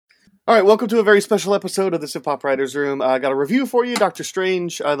All right, welcome to a very special episode of the Sip Pop Writers Room. I got a review for you, Doctor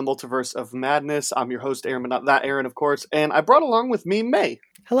Strange, the Multiverse of Madness. I'm your host, Aaron, but not that Aaron, of course. And I brought along with me May.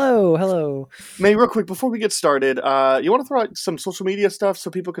 Hello. May, real quick, before we get started, you want to throw out some social media stuff so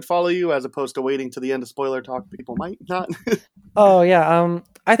people could follow you as opposed to waiting to the end of spoiler talk? People might not. Oh, yeah.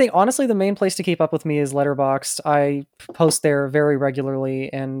 I think, honestly, the main place to keep up with me is Letterboxd. I post there very regularly,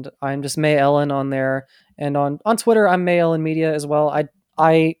 and I'm just May Ellen on there. And on Twitter, I'm May Ellen Media as well.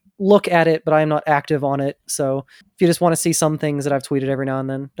 I look at it, but I'm not active on it. So if you just want to see some things that I've tweeted every now and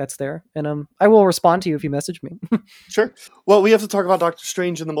then, that's there. And I will respond to you if you message me. Sure. Well, we have to talk about Doctor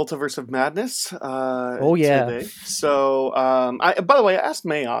Strange in the Multiverse of Madness today. So, by the way, I asked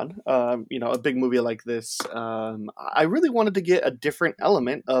May on, a big movie like this. I really wanted to get a different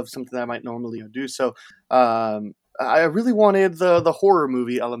element of something that I might normally do. So, I really wanted the horror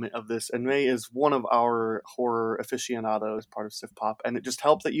movie element of this, and May is one of our horror aficionados, part of Sif Pop, and it just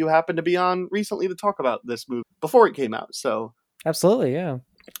helped that you happened to be on recently to talk about this movie before it came out. So absolutely, yeah.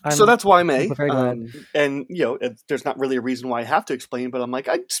 So that's why May, very glad. And there's not really a reason why I have to explain, but I'm like,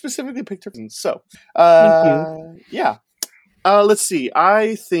 I specifically picked her. So, Thank you. Yeah. Let's see.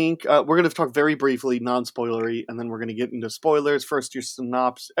 I think we're going to talk very briefly, non-spoilery, and then we're going to get into spoilers. First, your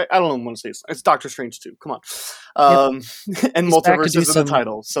synopsis. I don't want to say it's Doctor Strange 2. Come on. And He's Multiverse is in the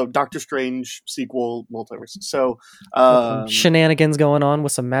title. So Doctor Strange sequel, Multiverse. So shenanigans going on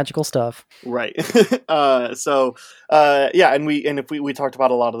with some magical stuff. Right. And if we talked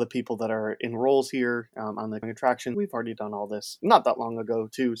about a lot of the people that are in roles here on the attraction. We've already done all this not that long ago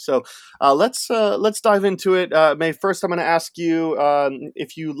too. So let's dive into it. May, first I'm going to ask you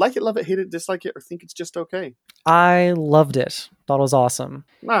if you like it, love it, hate it, dislike it, or think it's just okay. I loved it. Thought it was awesome.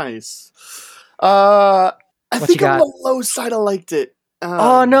 Nice. I think on got? the low side I liked it.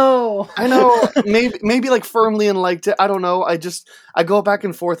 Oh no! I know, maybe like firmly and liked it. I don't know. I go back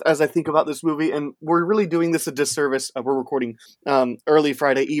and forth as I think about this movie, and we're really doing this a disservice. We're recording early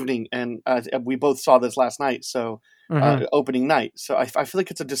Friday evening, and we both saw this last night. So. Opening night. So I feel like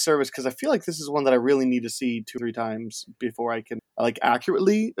it's a disservice because I feel like this is one that I really need to see 2-3 times before I can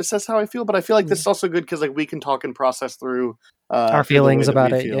accurately assess how I feel. But I feel like this is also good because we can talk and process through our feelings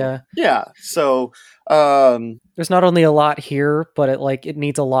about it. Yeah. So there's not only a lot here, but it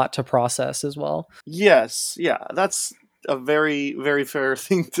needs a lot to process as well. Yes. Yeah. That's a very, very fair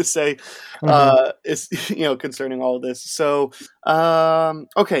thing to say, is concerning all of this. So,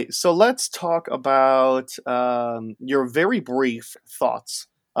 okay, so let's talk about your very brief thoughts,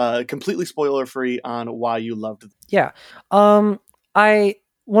 completely spoiler free, on why you loved it. Yeah,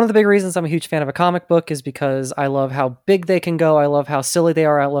 one of the big reasons I'm a huge fan of a comic book is because I love how big they can go. I love how silly they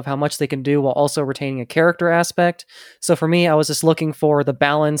are. I love how much they can do while also retaining a character aspect. So for me, I was just looking for the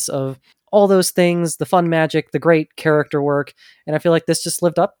balance of all those things, the fun magic, the great character work, and I feel like this just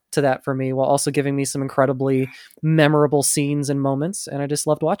lived up to that for me while also giving me some incredibly memorable scenes and moments, and I just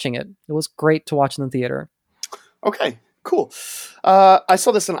loved watching it. It was great to watch in the theater. Okay, cool. I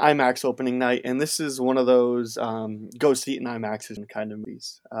saw this in IMAX opening night, and this is one of those go see it in IMAX kind of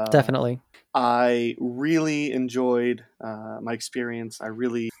movies. Definitely. I really enjoyed my experience. I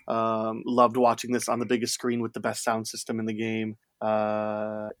really loved watching this on the biggest screen with the best sound system in the game.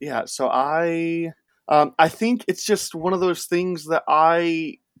 So I think it's just one of those things that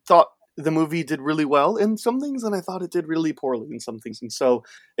I thought the movie did really well in some things, and I thought it did really poorly in some things. And so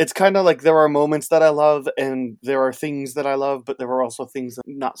it's kind of like there are moments that I love, and there are things that I love, but there are also things that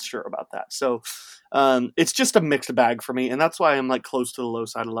I'm not sure about that. So it's just a mixed bag for me, and that's why I'm close to the low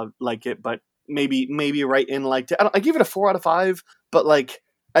side. I like it, but maybe right in liked it. I give it a 4 out of 5, but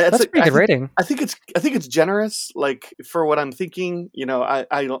that's a pretty good rating. I think it's generous, for what I'm thinking.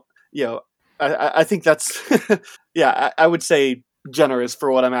 I don't. I think that's I would say generous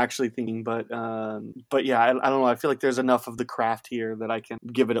for what I'm actually thinking. But yeah, I don't know. I feel like there's enough of the craft here that I can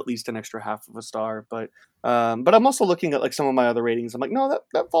give it at least an extra half of a star. But I'm also looking at some of my other ratings. I'm like, no,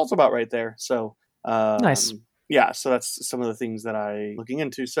 that falls about right there. So nice. Yeah, so that's some of the things that I'm looking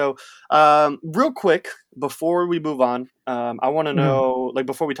into. So, real quick, before we move on, I want to know,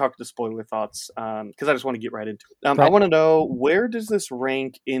 before we talk to the spoiler thoughts, because I just want to get right into it. Right. I want to know, where does this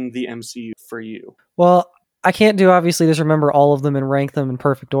rank in the MCU for you? Well, I can't obviously just remember all of them and rank them in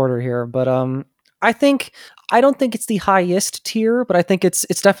perfect order here, but I don't think it's the highest tier, but I think it's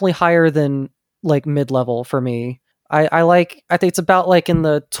definitely higher than mid-level for me. I think it's about in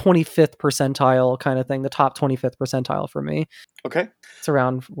the 25th percentile kind of thing, the top 25th percentile for me. Okay. It's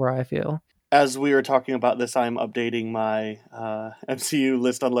around where I feel. As we were talking about this, I'm updating my MCU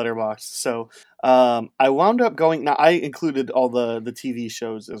list on Letterboxd. So I wound up going... Now, I included all the TV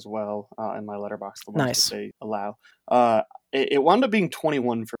shows as well in my Letterboxd, the ones that they allow. it wound up being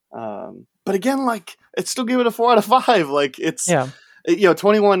 21 for. But again, like it still gave it a 4 out of 5. Like it's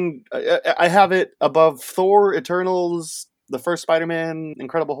 21. I have it above Thor, Eternals, the first Spider-Man,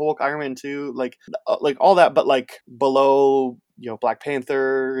 Incredible Hulk, Iron Man 2, like all that, but like below, Black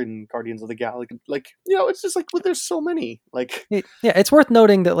Panther and Guardians of the Galaxy. Like, it's just like, well, there's so many. Like, it's worth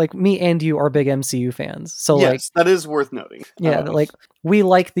noting that like me and you are big MCU fans. So yes, like that is worth noting. Yeah, like we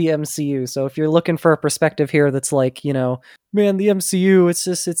like the MCU. So if you're looking for a perspective here that's like, man, the MCU,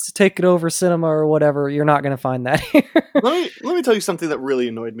 it's taking over cinema or whatever, you're not going to find that here. Let me tell you something that really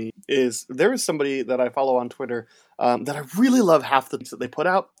annoyed me is there is somebody that I follow on Twitter that I really love half the tweets that they put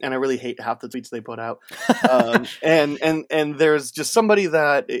out, and I really hate half the tweets they put out. And there's just somebody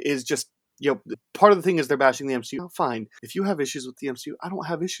that is just, part of the thing is they're bashing the MCU. Oh, fine. If you have issues with the MCU, I don't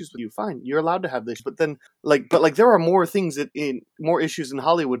have issues with you. Fine. You're allowed to have this. But then, there are more things more issues in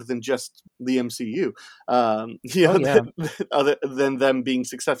Hollywood than just the MCU. Than them being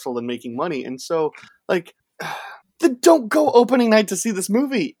successful and making money. And so, like, then don't go opening night to see this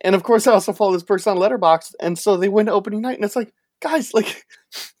movie. And of course, I also follow this person on Letterboxd, and so they went to opening night, and it's like, guys, like,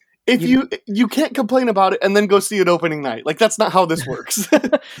 if you can't complain about it and then go see it opening night, like that's not how this works.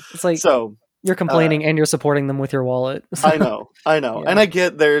 It's like, so you're complaining and you're supporting them with your wallet. I know, yeah. And I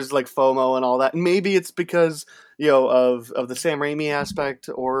get there's like FOMO and all that, and maybe it's because of the Sam Raimi aspect,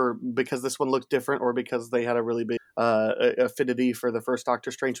 or because this one looked different, or because they had a really big affinity for the first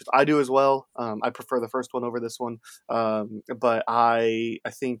Doctor Strange, which I do as well. I prefer the first one over this one, but I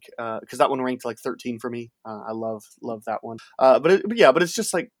think because that one ranked like 13 for me. I love that one. But it's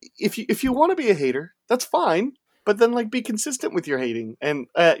just like if you want to be a hater, that's fine. But then, like, be consistent with your hating, and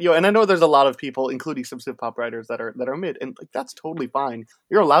and I know there's a lot of people, including some civ pop writers, that are mid, and like that's totally fine.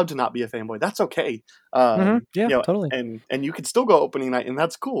 You're allowed to not be a fanboy. That's okay. Totally. And you can still go opening night, and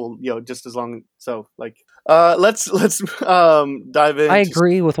that's cool. Just as long. So like, let's dive in. I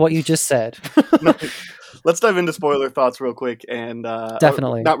agree with what you just said. No, let's dive into spoiler thoughts real quick, and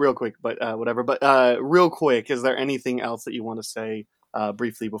definitely not real quick, but whatever. But real quick, is there anything else that you want to say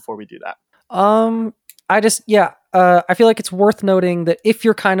briefly before we do that? I feel like it's worth noting that if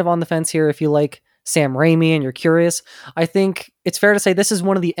you're kind of on the fence here, if you like Sam Raimi and you're curious, I think it's fair to say this is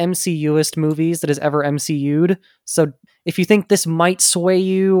one of the MCU-est movies that has ever MCU'd. So if you think this might sway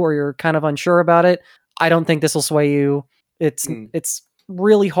you or you're kind of unsure about it, I don't think this will sway you. It's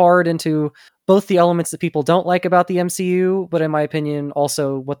really hard into both the elements that people don't like about the MCU, but in my opinion,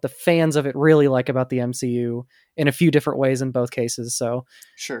 also what the fans of it really like about the MCU in a few different ways in both cases. So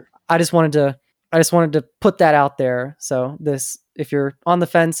sure. I just wanted to put that out there. So if you're on the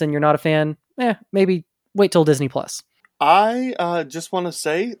fence and you're not a fan, maybe wait till Disney Plus. I just want to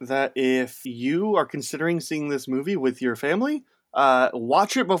say that if you are considering seeing this movie with your family,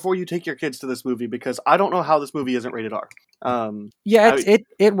 watch it before you take your kids to this movie, because I don't know how this movie isn't rated R.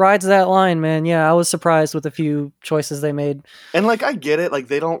 It rides that line, man. Yeah, I was surprised with a few choices they made. And like, I get it. Like,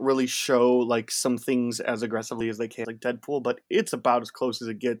 they don't really show like some things as aggressively as they can, like Deadpool, but it's about as close as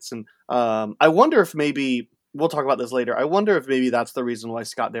it gets. And I wonder if maybe we'll talk about this later. I wonder if maybe that's the reason why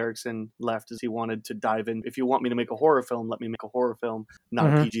Scott Derrickson left, is he wanted to dive in. If you want me to make a horror film, let me make a horror film, not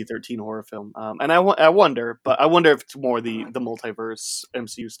a PG-13 horror film. And I wonder if it's more the multiverse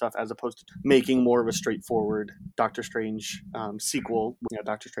MCU stuff as opposed to making more of a straightforward Doctor Strange sequel,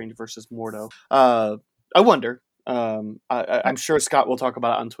 Doctor Strange versus Mordo. I wonder. I'm sure Scott will talk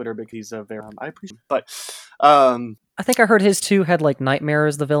about it on Twitter because he's a very I appreciate it. But I think I heard his too had like Nightmare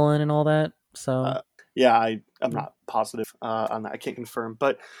as the villain and all that. So I'm not positive on that. I can't confirm,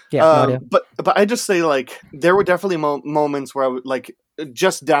 but no idea. but I just say, like, there were definitely moments where I would, like,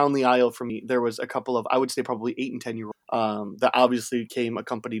 just down the aisle from me, there was a couple of, I would say probably 8 and 10 year olds that obviously came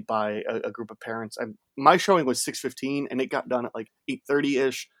accompanied by a group of parents. And my showing was 6:15 and it got done at like 8:30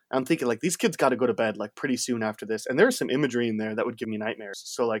 ish. I'm thinking, like, these kids got to go to bed like pretty soon after this, and there's some imagery in there that would give me nightmares.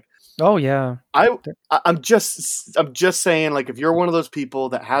 So like, oh yeah, I'm just saying, like, if you're one of those people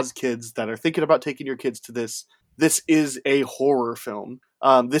that has kids that are thinking about taking your kids to this is a horror film.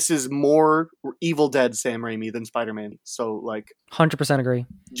 This is more Evil Dead Sam Raimi than Spider-Man. So like, 100% agree.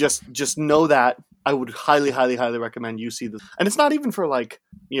 Just know that. I would highly, highly, highly recommend you see this. And it's not even for like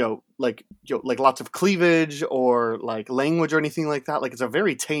lots of cleavage or like language or anything like that. Like, it's a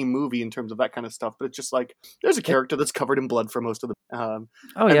very tame movie in terms of that kind of stuff. But it's just like, there's a character that's covered in blood for most of the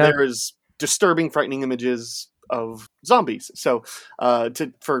there is disturbing, frightening images of zombies. So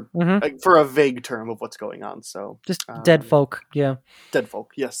for a vague term of what's going on. So just dead folk. Yeah. Dead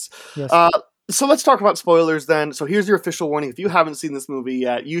folk. Yes. So let's talk about spoilers then. So here's your official warning. If you haven't seen this movie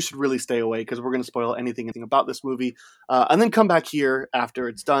yet, you should really stay away because we're going to spoil anything about this movie. And then come back here after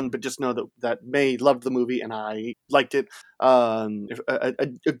it's done. But just know that May loved the movie and I liked it a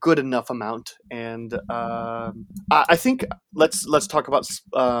good enough amount. And I think let's talk about...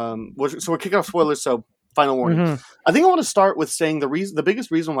 so we're kicking off spoilers, so final warning. Mm-hmm. I think I want to start with saying the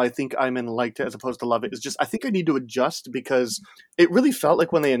biggest reason why I think I'm in liked it as opposed to love it is just I think I need to adjust because it really felt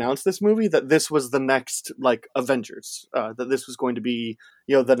like when they announced this movie that this was the next like Avengers, that this was going to be,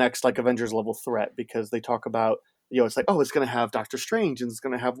 you know, the next like Avengers level threat because they talk about, you know, it's like, oh, it's going to have Doctor Strange and it's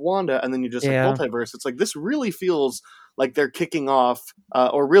going to have Wanda, and then you just like multiverse. It's like this really feels like they're kicking off,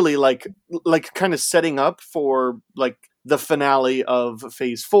 or really like kind of setting up for like the finale of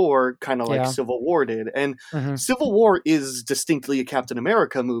Phase 4, kind of like Civil War did. And Civil War is distinctly a Captain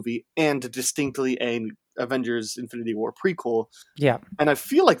America movie and distinctly a Avengers Infinity War prequel. Yeah. And I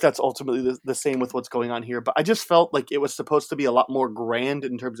feel like that's ultimately the same with what's going on here, but I just felt like it was supposed to be a lot more grand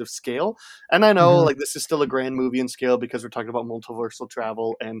in terms of scale. And I know like this is still a grand movie in scale because we're talking about multiversal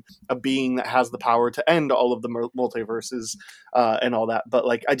travel and a being that has the power to end all of the multiverses and all that. But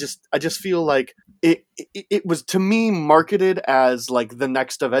like I just feel like it was to me marketed as like the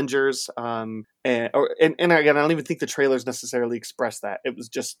next Avengers. And again, I don't even think the trailers necessarily express that. It was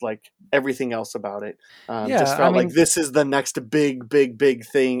just like everything else about it. Just felt like this is the next big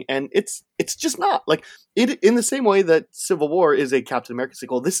thing, and it's just not like it. In the same way that Civil War is a Captain America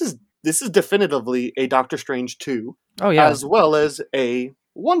sequel, this is definitively a Doctor Strange 2, as well as a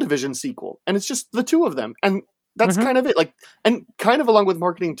WandaVision sequel, and it's just the two of them, and that's kind of it. Like, and kind of along with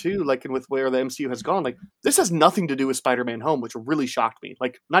marketing too, like, and with where the MCU has gone, like this has nothing to do with Spider-Man Home, which really shocked me.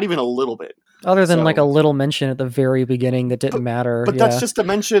 Like, not even a little bit. Other than like a little mention at the very beginning that didn't matter. But that's just a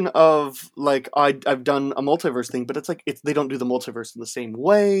mention of like I've done a multiverse thing, but it's like they don't do the multiverse in the same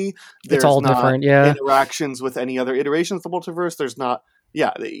way. It's all different. Yeah, interactions with any other iterations of the multiverse. There's not.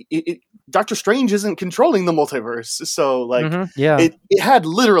 Yeah, Doctor Strange isn't controlling the multiverse, so like, it had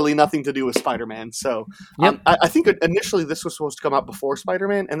literally nothing to do with Spider-Man. So I think initially this was supposed to come out before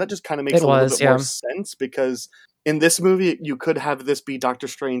Spider-Man, and that just kind of makes a little bit more sense because in this movie you could have this be Doctor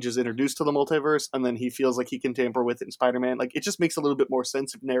Strange is introduced to the multiverse, and then he feels like he can tamper with it in Spider-Man. Like it just makes a little bit more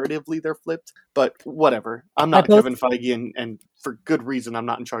sense if narratively they're flipped. But whatever, I'm not Kevin Feige, and for good reason, I'm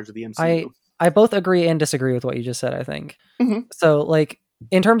not in charge of the MCU. I both agree and disagree with what you just said, I think. So, like,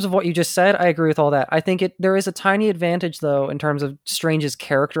 in terms of what you just said, I agree with all that. I think there is a tiny advantage, though, in terms of Strange's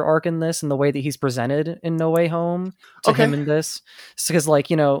character arc in this and the way that he's presented in No Way Home to him in this. Because, like,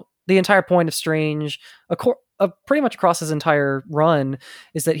 you know, the entire point of Strange, pretty much across his entire run,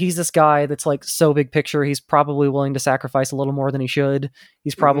 is that he's this guy that's, like, so big picture, he's probably willing to sacrifice a little more than he should.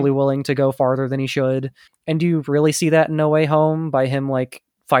 He's probably willing to go farther than he should. And do you really see that in No Way Home by him, like,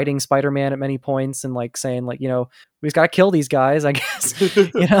 fighting Spider-Man at many points and like saying like, you know, we just got to kill these guys, I guess,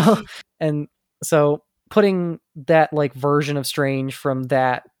 you know? And so putting that like version of Strange from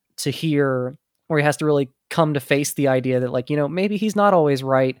that to here, where he has to really come to face the idea that like, you know, maybe he's not always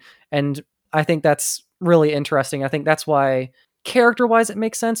right. And I think that's really interesting. I think that's why character-wise it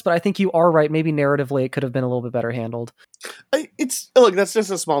makes sense, but I think you are right. Maybe narratively it could have been a little bit better handled. Look, that's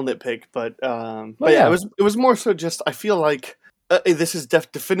just a small nitpick, but yeah, it was more so just, I feel like this is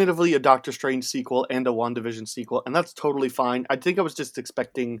definitively a Doctor Strange sequel and a WandaVision sequel, and that's totally fine. I think I was just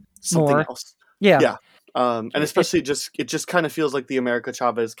expecting something else. Yeah. And especially it just kind of feels like the America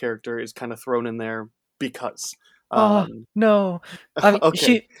Chavez character is kind of thrown in there because. No. I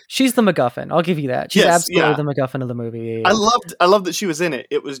mean, she's the MacGuffin. I'll give you that. She's absolutely the MacGuffin of the movie. Yeah. I loved that she was in it.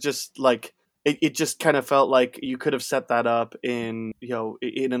 It was just like it just kind of felt like you could have set that up in, you know,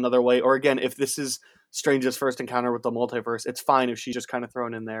 in another way. Or again, if this is Strange's first encounter with the multiverse, it's fine if she's just kind of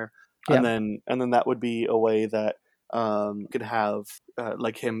thrown in there, and then that would be a way that could have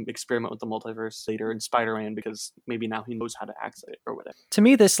like him experiment with the multiverse later in Spider-Man, because maybe now he knows how to access it or whatever. To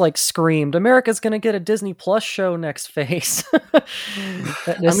me, this like screamed America's gonna get a Disney Plus show next phase.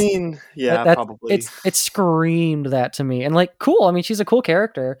 I mean, yeah, probably. It screamed that to me, and like, cool. I mean, she's a cool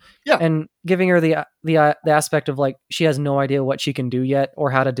character, and giving her the aspect of like she has no idea what she can do yet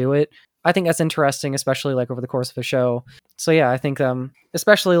or how to do it. I think that's interesting, especially like over the course of a show. So yeah, I think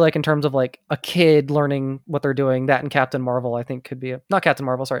especially like in terms of like a kid learning what they're doing, that and Captain Marvel, I think could be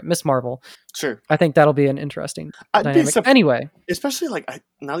Miss Marvel. Sure. I think that'll be an interesting dynamic. Anyway, especially like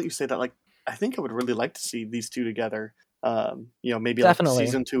now that you say that, like I think I would really like to see these two together. Maybe like Definitely.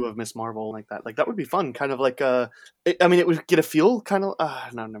 season 2 of Miss Marvel, like that. Like that would be fun. Kind of like it would get a feel kind of.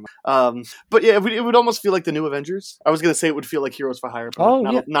 No, never mind. But yeah, it would almost feel like the new Avengers. I was gonna say it would feel like Heroes for Hire, but Oh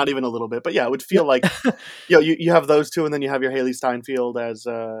not yeah. not even a little bit. But yeah, it would Yeah. feel like you have those two, and then you have your Haley Steinfeld as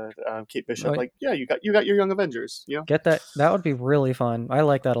Kate Bishop. Oh, Like yeah, you got your Young Avengers. You know. get that. That would be really fun. I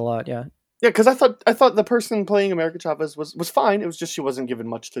like that a lot. Yeah. Yeah, because I thought the person playing America Chavez was fine. It was just she wasn't given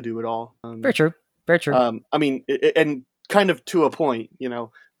much to do at all. Very true. Very true. I mean, and kind of to a point, you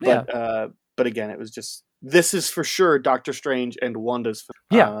know. But but again, it was just this is for sure Doctor Strange and Wanda's film.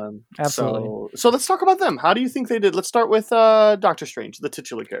 Yeah, absolutely. So let's talk about them. How do you think they did? Let's start with Doctor Strange, the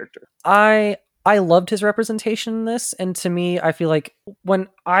titular character. I loved his representation in this, and to me, I feel like when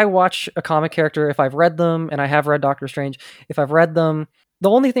I watch a comic character, if I've read them, and I have read Doctor Strange, if I've read them, the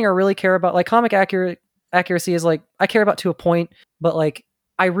only thing I really care about, like comic accuracy, is like I care about to a point, but like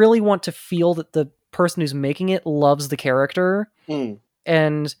I really want to feel that the person who's making it loves the character,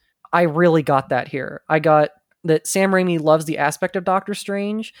 and I really got that here. I got that Sam Raimi loves the aspect of Doctor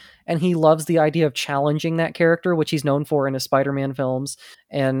Strange, and he loves the idea of challenging that character, which he's known for in his Spider-Man films,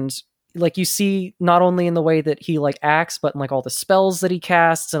 and like you see not only in the way that he like acts, but in like all the spells that he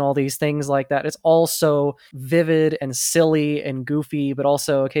casts and all these things like that. It's all so vivid and silly and goofy, but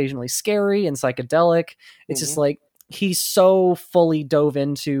also occasionally scary and psychedelic. It's just like he's so fully dove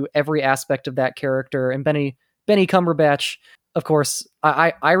into every aspect of that character. And Benny Cumberbatch, of course,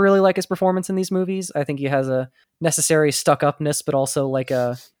 I really like his performance in these movies. I think he has a necessary stuck-upness, but also like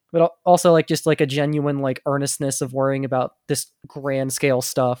just like a genuine like earnestness of worrying about this grand scale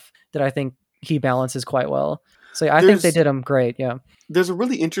stuff that I think he balances quite well. So yeah, I think they did him great. Yeah. There's a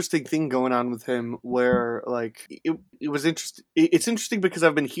really interesting thing going on with him where like it was interesting. It's interesting because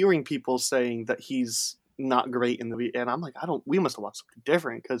I've been hearing people saying that he's not great in the movie, and I'm like, we must have watched something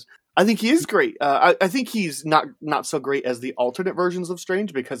different because I think he is great. I think he's not so great as the alternate versions of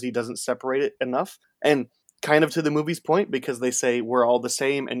Strange because he doesn't separate it enough. And kind of to the movie's point, because they say we're all the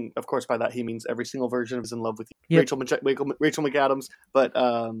same, and of course by that he means every single version is in love with you. Yep. Rachel McAdams, but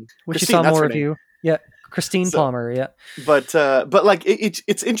which Christine, you saw more of you. Yeah, Christine Palmer. Yeah, but like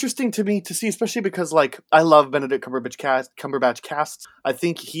it's interesting to me to see, especially because like I love Benedict Cumberbatch casts. I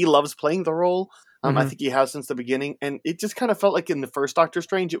think he loves playing the role. I think he has since the beginning, and it just kind of felt like in the first Doctor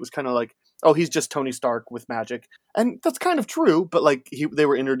Strange, it was kind of like, oh, he's just Tony Stark with magic, and that's kind of true. But like they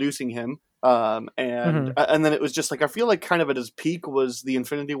were introducing him. And then it was just like I feel like kind of at his peak was the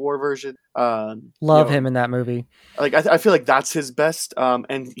Infinity War version. Love him in that movie. Like I feel like that's his best.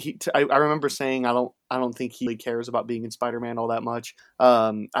 And I remember saying I don't think he really cares about being in Spider-Man all that much.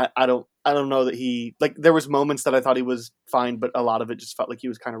 I don't know that he like there was moments that I thought he was fine, but a lot of it just felt like he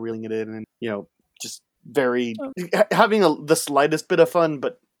was kind of reeling it in and just very having the slightest bit of fun,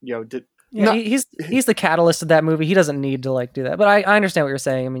 but he's the catalyst of that movie. He doesn't need to like do that, but I understand what you're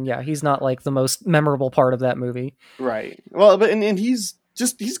saying. I mean, yeah, he's not like the most memorable part of that movie, right? Well, but and he's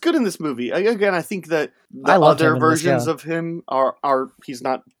good in this movie. Again, I think that the other versions of him are he's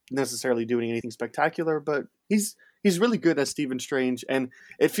not necessarily doing anything spectacular, but he's really good as Stephen Strange, and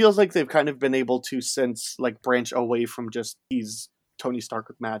it feels like they've kind of been able to since like branch away from just he's Tony Stark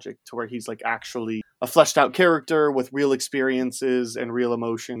with magic to where he's like actually a fleshed out character with real experiences and real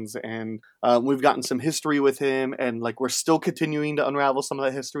emotions. And we've gotten some history with him, and like we're still continuing to unravel some of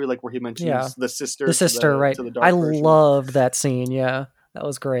that history, like where he mentions the sister, right? To the dark I version. loved that scene. Yeah, that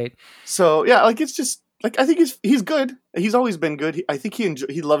was great. So yeah, like it's just like I think he's good. He's always been good. I think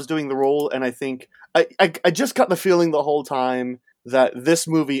he loves doing the role, and I think I just got the feeling the whole time that this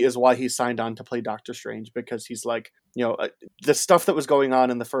movie is why he signed on to play Doctor Strange, because he's like, the stuff that was going on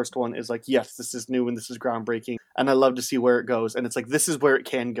in the first one is like, yes, this is new and this is groundbreaking, and I love to see where it goes, and it's like this is where it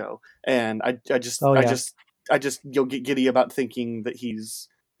can go, and I just get giddy about thinking that he's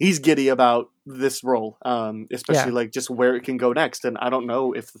giddy about this role, especially like just where it can go next. And I don't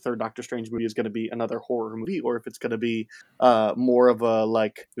know if the third Doctor Strange movie is going to be another horror movie or if it's going to be more of a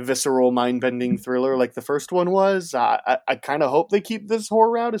like visceral, mind-bending thriller like the first one was. I kind of hope they keep this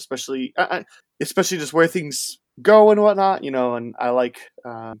horror route, especially just where things go and whatnot, and I like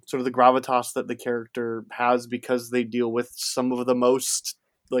sort of the gravitas that the character has because they deal with some of the most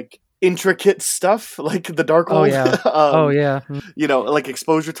like intricate stuff, like the Darkhold. Like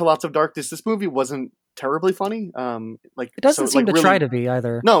exposure to lots of darkness. This movie wasn't terribly funny. Like it doesn't seem to try to be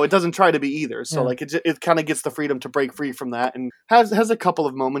either. No, it doesn't try to be either. So like it kind of gets the freedom to break free from that, and has a couple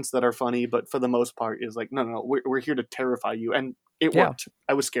of moments that are funny, but for the most part is like no, we're here to terrify you, and it worked.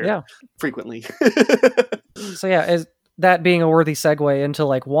 I was scared frequently. So yeah, is that being a worthy segue into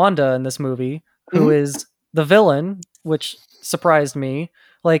like Wanda in this movie, who is the villain, which surprised me.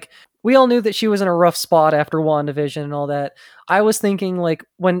 Like we all knew that she was in a rough spot after WandaVision and all that. I was thinking, like,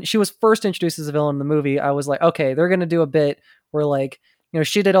 when she was first introduced as a villain in the movie, I was like, okay, they're going to do a bit where, like,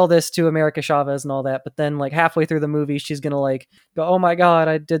 she did all this to America Chavez and all that, but then, like, halfway through the movie, she's going to, like, go, oh my God,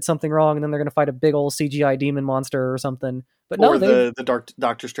 I did something wrong. And then they're going to fight a big old CGI demon monster or something. But or no, the dark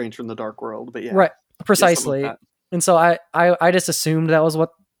Doctor Strange from the Dark World. But yeah. Right. Yeah, Precisely. like and so I just assumed that was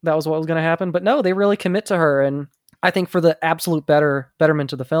what was going to happen, but no, they really commit to her. And I think for the absolute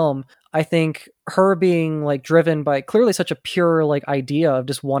betterment of the film, I think her being like driven by clearly such a pure like idea of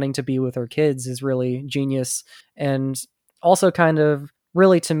just wanting to be with her kids is really genius, and also kind of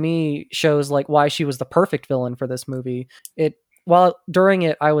really to me shows like why she was the perfect villain for this movie. While during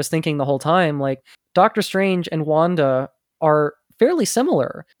it I was thinking the whole time like Doctor Strange and Wanda are fairly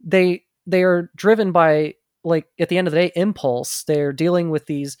similar. They are driven by, like, at the end of the day, impulse. They're dealing with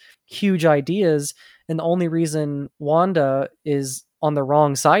these huge ideas, and the only reason Wanda is on the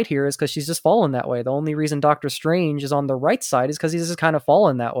wrong side here is because she's just fallen that way. The only reason Doctor Strange is on the right side is because he's just kind of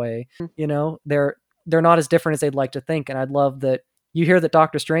fallen that way. They're not as different as they'd like to think, and I'd love that you hear that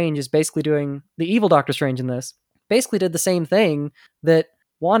Doctor Strange is basically doing the evil Doctor Strange in this. Basically did the same thing that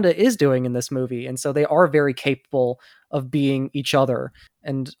Wanda is doing in this movie, and so they are very capable of being each other.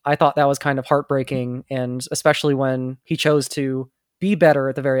 And I thought that was kind of heartbreaking, and especially when he chose to be better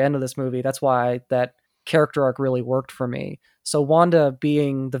at the very end of this movie. That's why that character arc really worked for me. So Wanda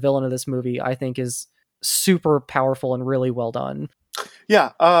being the villain of this movie, I think, is super powerful and really well done.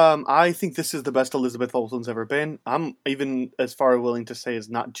 Yeah, I think this is the best Elizabeth Olsen's ever been. I'm even as far willing to say is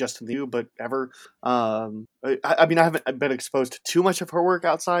not just in the U, but ever. I mean, I haven't been exposed to too much of her work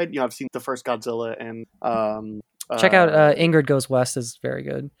outside. I've seen the first Godzilla and check out Ingrid Goes West is very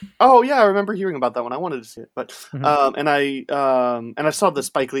good. Oh yeah, I remember hearing about that one. I wanted to see it, but and I saw the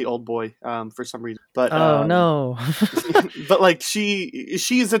Spike Lee Old Boy for some reason. But no, but like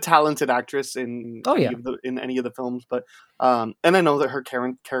she's a talented actress in in any of the films. But and I know that her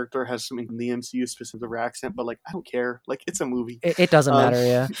character has some in the MCU specific her accent, but like I don't care. Like it's a movie. It doesn't matter,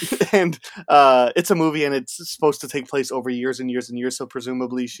 yeah. And it's a movie, and it's supposed to take place over years and years and years. So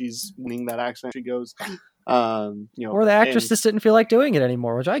presumably she's winning that accent. She goes. Or the actress just didn't feel like doing it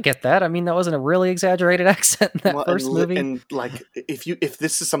anymore, which I get that. I mean, that wasn't a really exaggerated accent in that first movie. And like, if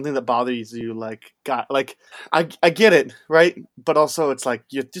this is something that bothers you, like, God, like, I get it, right? But also, it's like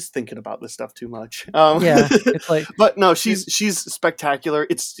you're just thinking about this stuff too much. Yeah, it's like, but no, she's spectacular.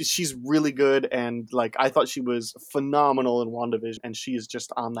 She's really good, and like, I thought she was phenomenal in WandaVision, and she is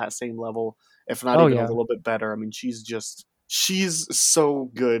just on that same level, if not even a little bit better. I mean, she's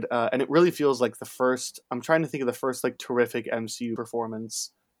so good, and it really feels like I'm trying to think of the first like terrific MCU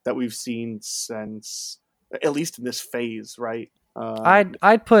performance that we've seen since, at least in this phase, right?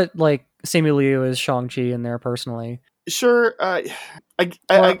 I'd put like Simu Liu as Shang-Chi in there personally. Sure.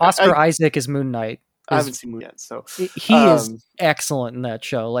 Oscar Isaac as Moon Knight. I haven't seen Moon yet, so he is excellent in that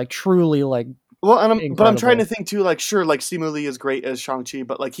show. Like truly, like. Well, and I'm trying to think too. Like, sure, like Simu Liu is great as Shang-Chi,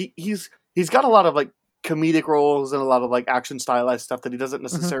 but like he's got a lot of like comedic roles and a lot of like action stylized stuff that he doesn't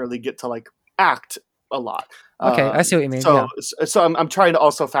necessarily get to like act a lot. Okay, I see what you mean. So I'm trying to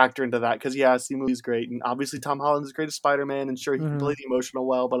also factor into that because Simu Liu's great, and obviously Tom Holland is great as Spider-Man, and sure he can play the emotional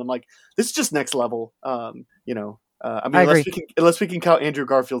well, but I'm like, this is just next level. I mean, unless we can count Andrew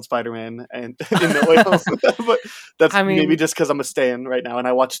Garfield Spider-Man and in No Way Home, but that's maybe just because I'm a stan right now, and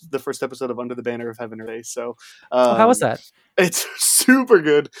I watched the first episode of Under the Banner of Heaven today. So how was that? It's super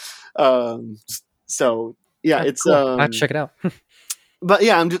good. So yeah, it's cool. I have to check it out. But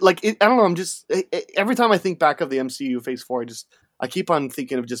yeah, I'm just like I don't know. I'm just every time I think back of the MCU Phase 4, I keep on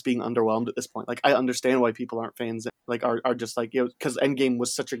thinking of just being underwhelmed at this point. Like I understand why people aren't fans. Like are just like because Endgame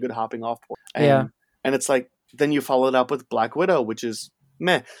was such a good hopping off point. And it's like then you follow it up with Black Widow, which is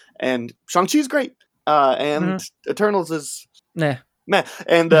meh, and Shang-Chi is great, and Eternals is meh,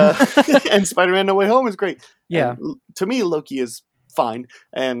 and and Spider-Man No Way Home is great. Yeah, and to me Loki is fine,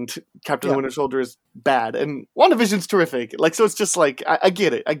 and Captain the Winter Soldier is bad, and WandaVision's terrific. Like, so it's just like I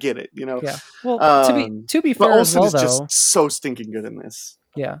get it, Yeah. Well, to be fair, Olsen as well, is just so stinking good in this.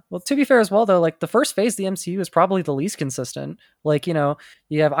 Yeah. Well, to be fair as well, though, like the first phase of the MCU is probably the least consistent. Like, you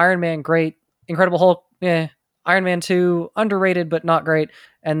have Iron Man, great, Incredible Hulk, Iron Man 2, underrated but not great,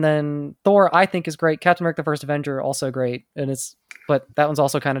 and then Thor, I think, is great. Captain America: The First Avenger, also great, but that one's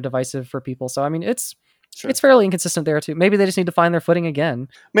also kind of divisive for people. So I mean, it's Sure. It's fairly inconsistent there too. Maybe they just need to find their footing again.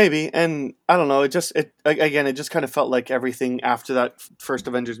 Maybe, and I don't know. It just kind of felt like everything after that first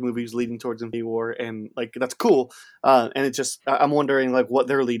Avengers movie is leading towards Infinity War, and like that's cool. And it just I'm wondering like what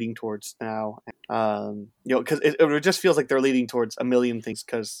they're leading towards now. Because it just feels like they're leading towards a million things.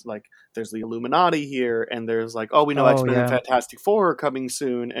 Because like there's the Illuminati here, and there's like we know X-Men and Fantastic Four are coming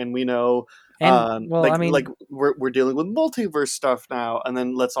soon, and we know. And we're dealing with multiverse stuff now, and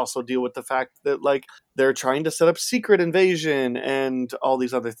then let's also deal with the fact that like they're trying to set up Secret Invasion and all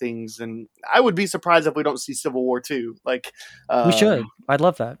these other things. And I would be surprised if we don't see Civil War 2. Like we should. I'd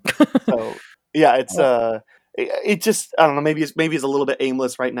love that. So yeah, it's it just I don't know. Maybe it's a little bit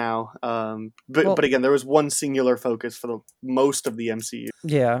aimless right now. But again, there was one singular focus for the most of the MCU.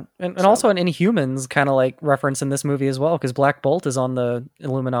 Yeah, and also an Inhumans kind of like reference in this movie as well, because Black Bolt is on the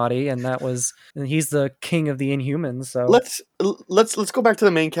Illuminati, and he's the king of the Inhumans. So let's go back to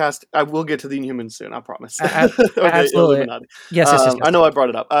the main cast. I will get to the Inhumans soon. I promise. Absolutely. Illuminati. Yes. I know I brought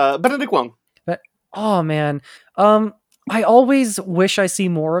it up. Benedict Wong. But oh man, I always wish I see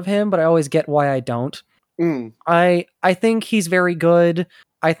more of him, but I always get why I don't. I think he's very good.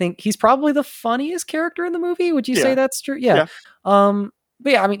 I think he's probably the funniest character in the movie. Would you say that's true? Yeah.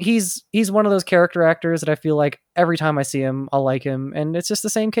 But yeah, I mean, he's one of those character actors that I feel like every time I see him, I'll like him. And it's just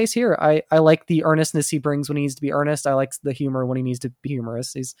the same case here. I like the earnestness he brings when he needs to be earnest. I like the humor when he needs to be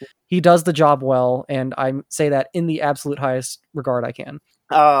humorous. He does the job well. And I say that in the absolute highest regard I can.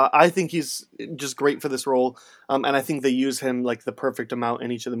 I think he's just great for this role, and I think they use him like the perfect amount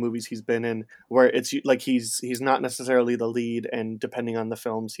in each of the movies he's been in, where it's like he's not necessarily the lead, and depending on the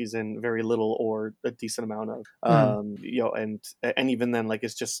films, he's in very little or a decent amount of, and even then, like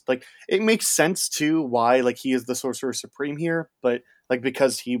it's just like it makes sense too why like he is the Sorcerer Supreme here, but like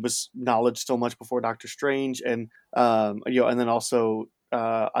because he was knowledge so much before Doctor Strange, and and then also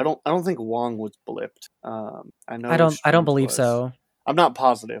I don't think Wong was blipped. I don't believe so. I'm not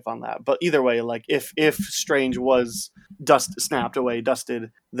positive on that, but either way, like if Strange was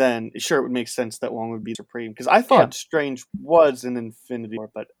dusted, then sure it would make sense that Wong would be supreme, because I thought Strange was in Infinity War,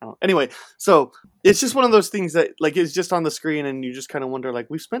 but anyway, so it's just one of those things that like is just on the screen and you just kind of wonder like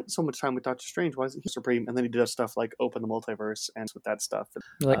we've spent so much time with Doctor Strange, why isn't he supreme? And then he does stuff like open the multiverse and with that stuff.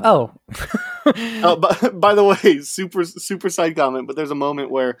 You're like but by the way, super side comment, but there's a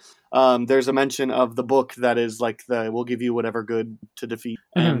moment where there's a mention of the book that is like we'll give you whatever good to defeat,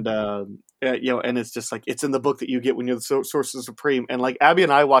 and and it's just like it's in the book that you get when you're the Sorcerer Supreme, and like Abby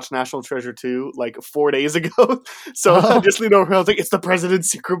and I watched National Treasure 2 like 4 days ago, so I just leaned over. I was like, it's the President's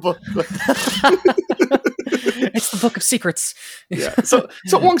secret book. It's the Book of Secrets. Yeah. So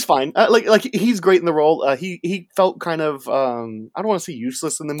Wong's fine. Like he's great in the role. He felt kind of I don't want to say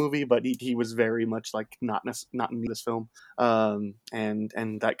useless in the movie, but he was very much like not in this film. And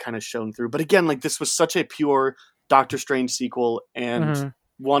that kind of shone through. But again, like this was such a pure Doctor Strange sequel and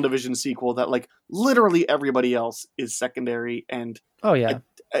WandaVision sequel that like literally everybody else is secondary, and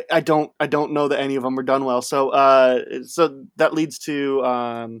I don't know that any of them are done well. So that leads to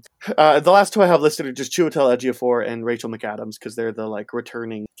the last two I have listed are just Chiwetel Ejiofor and Rachel McAdams, because they're the like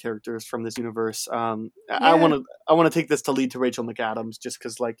returning characters from this universe. I want to take this to lead to Rachel McAdams, just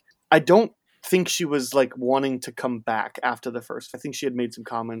because like I don't think she was like wanting to come back after the first. I think she had made some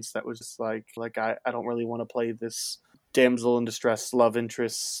comments that was just like I don't really want to play this damsel in distress love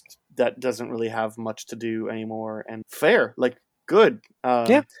interest that doesn't really have much to do anymore. And fair, like good.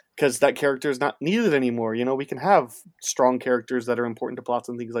 Because that character is not needed anymore. You know, we can have strong characters that are important to plots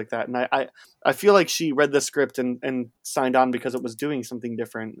and things like that. And I feel like she read the script and signed on because it was doing something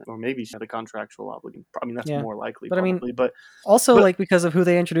different, or maybe she had a contractual obligation. I mean, that's more likely. But probably. I mean, but like because of who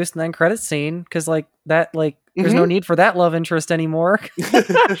they introduced in that credit scene, because like that, like there's no need for that love interest anymore.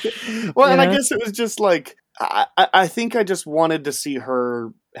 Well, and I guess it was just like I think I just wanted to see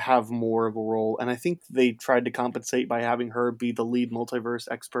her have more of a role, and I think they tried to compensate by having her be the lead multiverse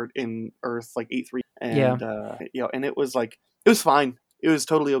expert in Earth like 8-3, and and it was fine. It was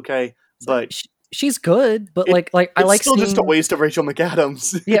totally okay, but she's good. But like I like still just a waste of Rachel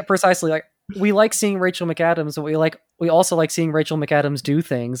McAdams. Yeah, precisely. Like we like seeing Rachel McAdams, but we also like seeing Rachel McAdams do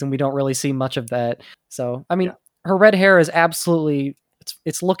things, and we don't really see much of that. So I mean, her red hair is absolutely.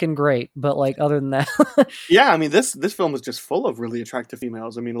 It's looking great, but like other than that, I mean this film is just full of really attractive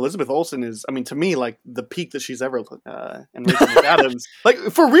females. I mean, Elizabeth Olsen is, I mean, to me, like the peak that she's ever looked. And Rachel McAdams, like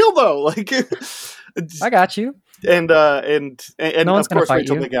for real though, like I got you. And no of course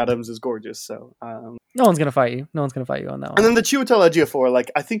Rachel McAdams is gorgeous. So no one's gonna fight you. No one's gonna fight you on that one. And then the Chiwetel Ejiofor,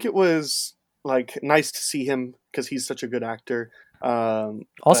 like I think it was like nice to see him because he's such a good actor.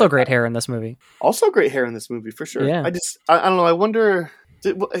 Also great hair in this movie. Also great hair in this movie for sure. Yeah. I don't know. I wonder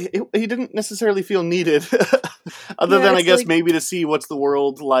he didn't necessarily feel needed, other Yeah, than I it's guess like, maybe to see what's the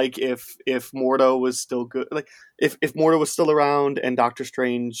world like if Mordo was still good, like if Mordo was still around and Doctor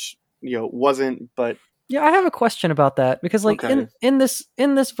Strange wasn't. But yeah, I have a question about that because like okay, in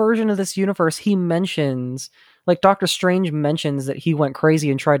this version of this universe, he mentions like Doctor Strange mentions that he went crazy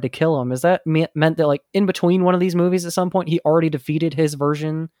and tried to kill him. Is that meant that like in between one of these movies at some point he already defeated his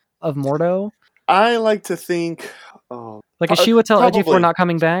version of Mordo? I like to think, oh, Like, is Chiwetel Ejiofor probably. not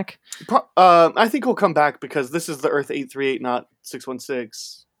coming back? I think he'll come back because this is the Earth 838, not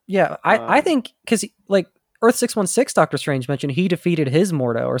 616. Yeah, I think because like Earth 616, Doctor Strange mentioned he defeated his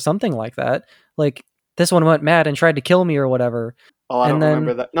Mordo or something like that. Like this one went mad and tried to kill me or whatever. Oh, I And don't then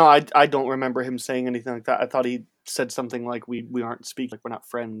remember that. No, I don't remember him saying anything like that. I thought he said something like we aren't speaking, like we're not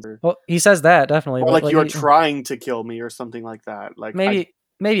friends, well, he says that definitely, or but like like you're trying to kill me or something like that. Like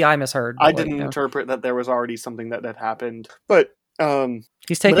maybe I misheard, I but like didn't interpret that there was already something that had happened. But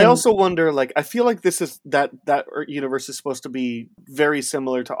he's but I taken. also wonder, like, I feel like this is that universe is supposed to be very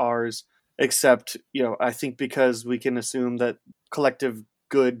similar to ours, except I think because we can assume that collective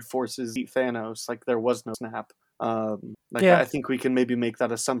good forces beat Thanos, like there was no snap. Yeah. I think we can maybe make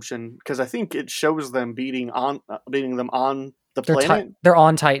that assumption because I think it shows them beating them on the planet. They're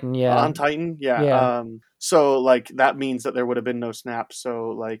on Titan, yeah. On Titan, yeah. Yeah. So like that means that there would have been no snap. So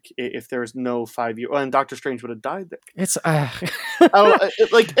like if there's no 5 year, and Doctor Strange would have died there. It's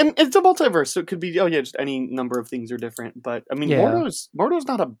like, and it's a multiverse, so it could be just any number of things are different. But I mean, Yeah. Mordo's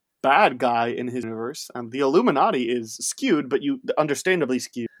not a bad guy in his universe. The Illuminati is skewed, but understandably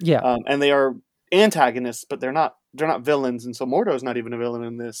skewed. Yeah. And they are antagonists, but they're not villains, and so Mordo's not even a villain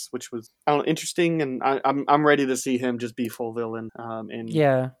in this, which was interesting, and I'm ready to see him just be full villain.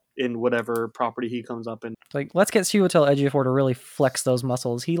 In whatever property he comes up in. Like, let's get Chiwetel Ejiofor to really flex those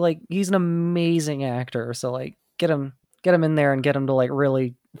muscles. He's an amazing actor, so like get him in there and get him to like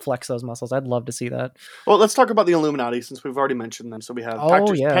really flex those muscles. I'd love to see that. Well, let's talk about the Illuminati since we've already mentioned them. So we have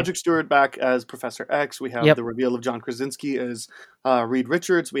Patrick Stewart back as Professor X. We have the reveal of John Krasinski as Reed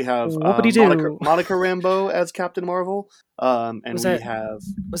Richards. We have Monica Rambeau as Captain Marvel. And was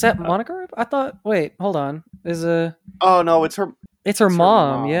that Monica? I thought. Wait, hold on. Oh no, it's her. It's her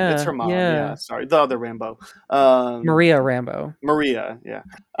mom. Yeah, it's her mom. Yeah, sorry, the other Rambeau. Maria Rambeau. Maria, yeah.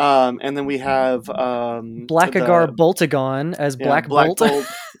 And then we have Blackagar Boltagon as Black Bolt.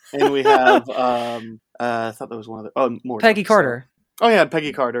 And we have I thought there was one other. Oh, more Peggy Carter. Oh yeah,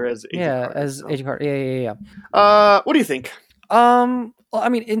 Peggy Carter as Agent Carter. As Agent Carter. Yeah. What do you think? Well, I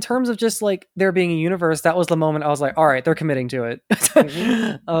mean, in terms of just like there being a universe, that was the moment I was like, all right, they're committing to it.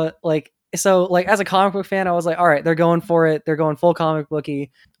 Mm-hmm. So, like, as a comic book fan, I was like, all right, they're going for it. They're going full comic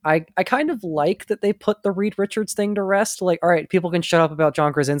booky. I kind of like that they put the Reed Richards thing to rest. Like, all right, people can shut up about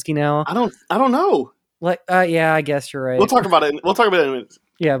John Krasinski now. I don't know. Like, yeah, I guess you're right. We'll talk about it in a minute.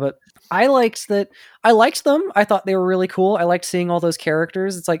 Yeah, but I liked them. I thought they were really cool. I liked seeing all those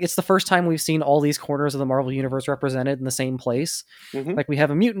characters. It's like, it's the first time we've seen all these corners of the Marvel Universe represented in the same place. Mm-hmm. Like, we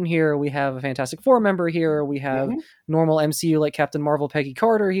have a mutant here. We have a Fantastic Four member here. We have normal MCU like Captain Marvel, Peggy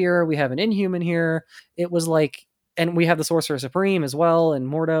Carter here. We have an Inhuman here. It was like, and we have the Sorcerer Supreme as well and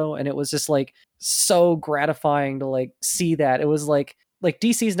Mordo. And it was just like so gratifying to like see that. It was like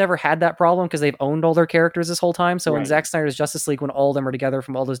DC's never had that problem because they've owned all their characters this whole time. So in Zack Snyder's Justice League, when all of them are together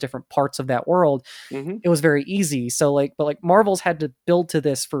from all those different parts of that world, it was very easy. So but Marvel's had to build to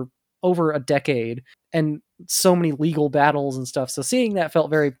this for over a decade and so many legal battles and stuff. So seeing that felt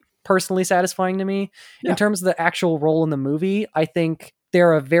very personally satisfying to me. In terms of the actual role in the movie, I think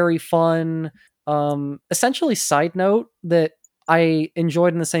they're a very fun, essentially side note that I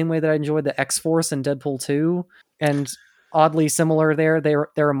enjoyed in the same way that I enjoyed the X-Force and Deadpool 2. And oddly similar there.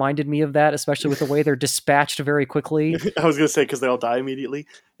 They reminded me of that, especially with the way they're dispatched very quickly. I was going to say, because they all die immediately.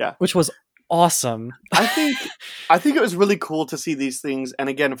 Yeah. Which was awesome. I think it was really cool to see these things. And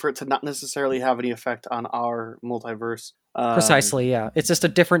again, for it to not necessarily have any effect on our multiverse. Precisely, yeah. It's just a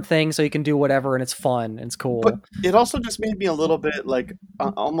different thing, so you can do whatever, and it's fun, and it's cool. But it also just made me a little bit, like,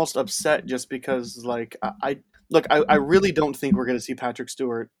 almost upset just because, like, I really don't think we're going to see Patrick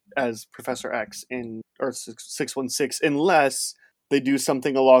Stewart as Professor X in Earth 616 unless they do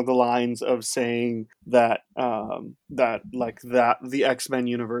something along the lines of saying that the X-Men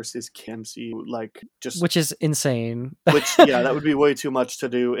universe is MCU, like, just, which is insane. Which that would be way too much to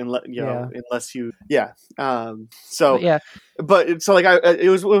do unless you But so like it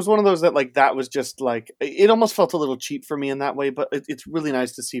was one of those that that was just like, it almost felt a little cheap for me in that way. But it's really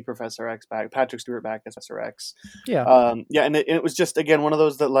nice to see Professor X back, Patrick Stewart back as Professor X. And it was just, again, one of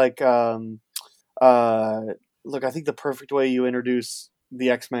those that look, I think the perfect way you introduce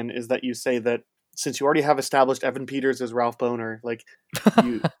the X-Men is that you say that since you already have established Evan Peters as Ralph Boner, like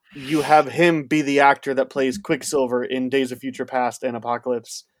you you have him be the actor that plays Quicksilver in Days of Future Past and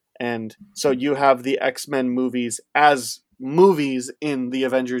Apocalypse, and so you have the X-Men movies as movies in the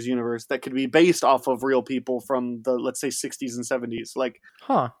Avengers universe that could be based off of real people from the, let's say, 60s and 70s. Like,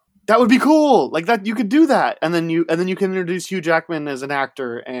 Huh. that would be cool. Like that, you could do that, and then you can introduce Hugh Jackman as an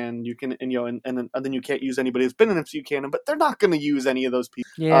actor, and you can, and then you can't use anybody that's been in MCU canon, but they're not going to use any of those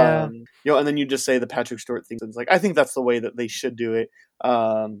people. Yeah. And then you just say the Patrick Stewart thing. It's like, I think that's the way that they should do it.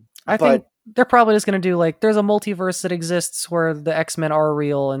 I think they're probably just going to do like, there's a multiverse that exists where the X-Men are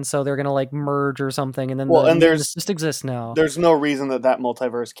real, and so they're going to like merge or something, and then this just exists now. There's no reason that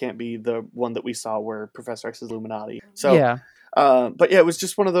multiverse can't be the one that we saw where Professor X is Illuminati. So yeah. But yeah, it was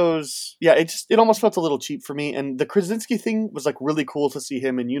just one of those. Yeah, it almost felt a little cheap for me. And the Krasinski thing was like really cool to see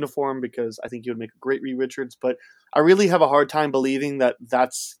him in uniform, because I think he would make a great Reed Richards. But I really have a hard time believing that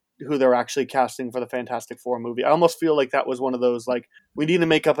that's who they're actually casting for the Fantastic Four movie. I almost feel like that was one of those, like, we need to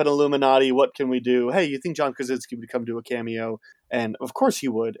make up an Illuminati. What can we do? Hey, you think John Krasinski would come do a cameo? And of course he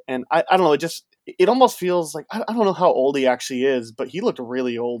would. And I don't know. It almost feels like, I don't know how old he actually is, but he looked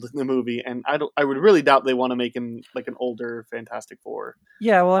really old in the movie. And I would really doubt they want to make him like an older Fantastic Four.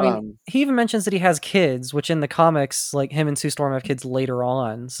 Yeah, well, I mean, he even mentions that he has kids, which in the comics, like, him and Sue Storm have kids later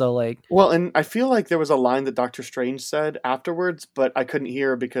on. So, like... Well, and I feel like there was a line that Doctor Strange said afterwards, but I couldn't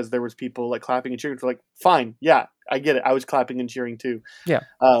hear because there was people, like, clapping and cheering. So, like, fine, yeah, I get it. I was clapping and cheering, too. Yeah.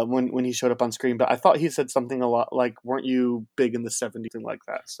 When he showed up on screen. But I thought he said something a lot like, weren't you big in the 70s? Something like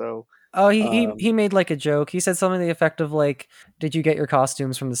that, so... Oh, he made like a joke. He said something to the effect of like, "Did you get your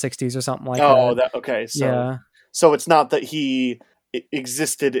costumes from the '60s or something like that?" Oh, okay. So, yeah. So it's not that he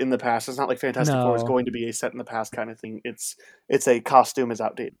existed in the past. It's not like Fantastic Four is No. going to be a set in the past kind of thing. It's a costume is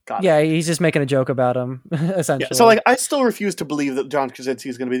outdated. Got it. Yeah, he's just making a joke about him, essentially. Yeah, so like, I still refuse to believe that John Krasinski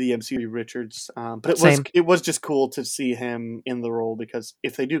is going to be the MCU Richards, but it was just cool to see him in the role, because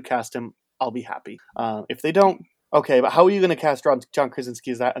if they do cast him, I'll be happy. If they don't. Okay, but how are you going to cast John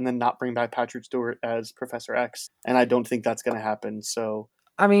Krasinski as that and then not bring back Patrick Stewart as Professor X? And I don't think that's going to happen. So,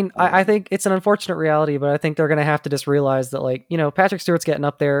 I mean, I think it's an unfortunate reality, but I think they're going to have to just realize that, like, you know, Patrick Stewart's getting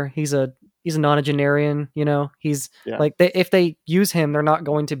up there. He's a nonagenarian, you know. He's like, if they use him, they're not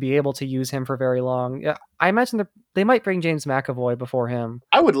going to be able to use him for very long. I imagine they might bring James McAvoy before him.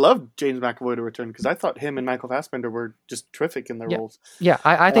 I would love James McAvoy to return, because I thought him and Michael Fassbender were just terrific in their roles. Yeah,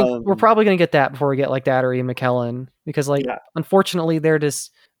 I think we're probably going to get that before we get like that or Ian McKellen, because like, unfortunately, they're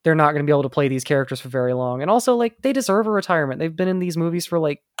not going to be able to play these characters for very long. And also, like, they deserve a retirement. They've been in these movies for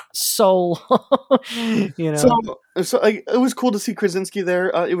like so long, you know. So like, it was cool to see Krasinski there.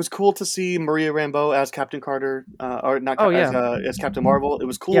 It was cool to see Maria Rambeau as Captain Carter, or not as Captain Marvel. It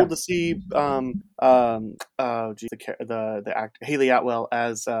was cool to see the actor Haley Atwell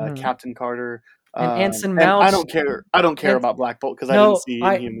as Captain Carter. And Anson Mount. I don't care about Black Bolt, because I didn't see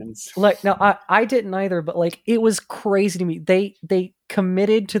Inhumans. Like, no, I didn't either. But like, it was crazy to me. They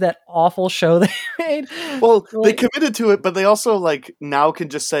committed to that awful show they made. Well, they committed to it, but they also like now can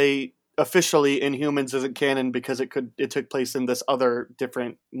just say officially Inhumans isn't canon because it took place in this other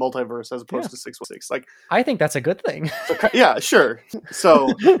different multiverse as opposed to 616. Like, I think that's a good thing. So, yeah, sure. So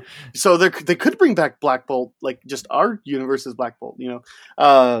they could bring back Black Bolt, like just our universe's Black Bolt, you know.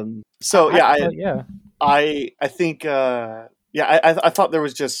 I think I thought there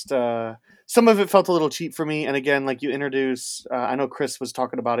was just some of it felt a little cheap for me. And again, like, you introduce, I know Chris was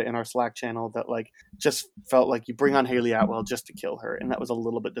talking about it in our Slack channel, that like just felt like you bring on Haley Atwell just to kill her, and that was a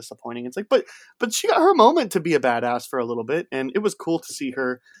little bit disappointing. It's like, but she got her moment to be a badass for a little bit, and it was cool to see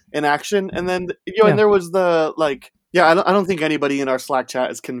her in action. And then and there was the like. Yeah, I don't think anybody in our Slack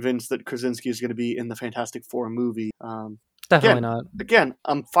chat is convinced that Krasinski is going to be in the Fantastic Four movie. Definitely not. Again,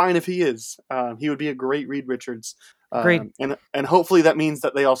 I'm fine if he is. He would be a great Reed Richards. Great. And hopefully that means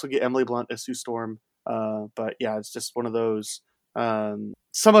that they also get Emily Blunt as Sue Storm. But yeah, it's just one of those.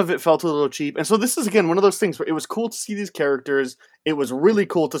 Some of it felt a little cheap. And so this is, again, one of those things where it was cool to see these characters. It was really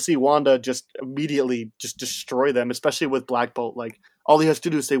cool to see Wanda just immediately just destroy them, especially with Black Bolt. Like, all he has to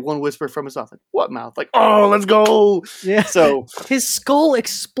do is say one whisper from his mouth. Like, what mouth? Like, oh, let's go. Yeah. So his skull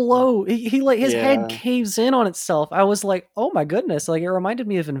explodes. He like, his head caves in on itself. I was like, oh my goodness. Like, it reminded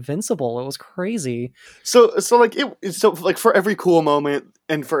me of Invincible. It was crazy. So for every cool moment,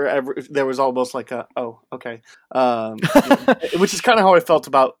 and there was almost like a, oh, okay. Which is kind of how I felt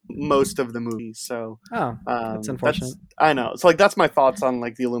about most of the movies. So, that's unfortunate. I know. So like, that's my thoughts on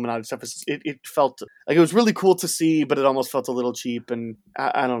like the Illuminati stuff. It felt like it was really cool to see, but it almost felt a little cheap. And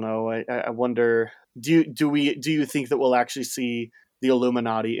I don't know. I wonder, do you think that we'll actually see the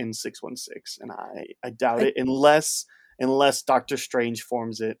Illuminati in 616? And I doubt it, unless Doctor Strange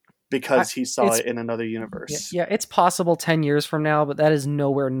forms it. I, because he saw it's it in another universe. yeah, it's possible 10 years from now, but that is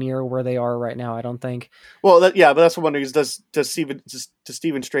nowhere near where they are right now, I don't think. Well, but that's what I'm wondering is does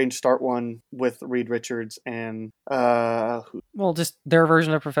Stephen Strange start one with Reed Richards and Well, just their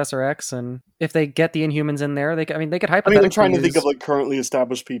version of Professor X, and if they get the Inhumans in there, they could I'm hypothetically trying to think of use. like currently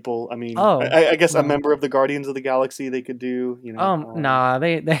established people. I mean, Oh, I guess a well, member of the Guardians of the Galaxy they could do. nah,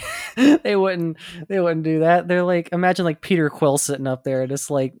 they they wouldn't do that. They're like, imagine like Peter Quill sitting up there, just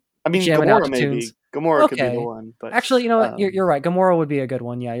like I mean, jamming out Gamora to tunes. maybe. Gamora could be the Okay, one, but actually, you know what? um, You're right. Gamora would be a good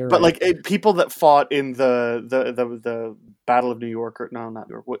one. Yeah, you're but right. like people that fought in the Battle of New York, or no, not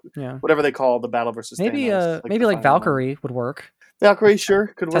New York, Yeah, whatever they call the battle versus Thanos, like maybe the like final one. Valkyrie would work. Valkyrie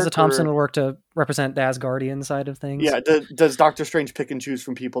sure could Tessa work, Thompson or would work to represent the Asgardian side of things. yeah. Does Doctor Strange pick and choose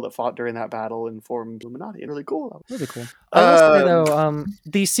from people that fought during that battle and formed Illuminati? Really cool. That'd be cool. I will say Um, though,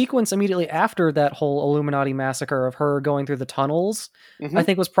 the sequence immediately after that whole Illuminati massacre of her going through the tunnels, mhm, I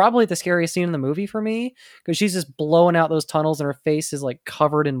think was probably the scariest scene in the movie for me, because she's just blowing out those tunnels and her face is like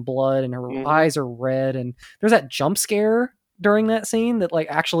covered in blood and her mhm. eyes are red, and there's that jump scare during that scene that like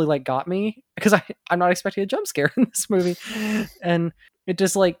actually like got me, because I'm not expecting a jump scare in this movie, and it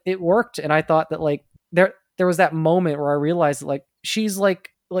just like it worked, and I thought that like there was that moment where I realized that like she's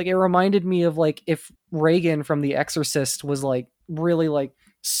like it reminded me of like if Reagan from The Exorcist was like really like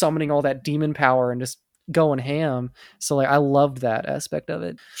summoning all that demon power and just going ham. So like I loved that aspect of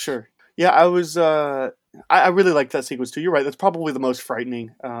it. Sure. Yeah, I was. I really liked that sequence too. You're right. That's probably the most frightening.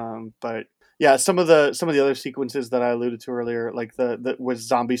 But yeah, some of the other sequences that I alluded to earlier, like the with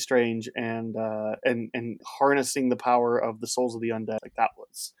Zombie Strange and harnessing the power of the souls of the undead, like that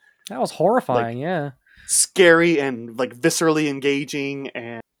was That was like horrifying. Yeah. scary and like viscerally engaging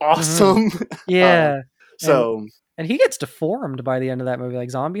and Mhm. awesome. uh, Yeah. And so and he gets deformed by the end of that movie,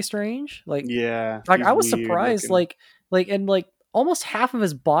 like Zombie Strange. yeah, Like he's I was weird surprised, looking. and like almost half of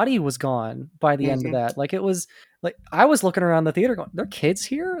his body was gone by the end of Hmm. that. Like it was like I was looking around the theater going, "There are kids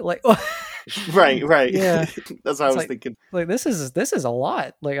here?" Like, Right, right. yeah, That's what I it's was thinking. like this is a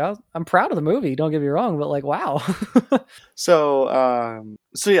lot. Like I'm proud of the movie. Don't get me wrong, but like wow. So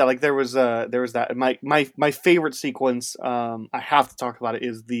yeah, like there was that. And my favorite sequence, I have to talk about it,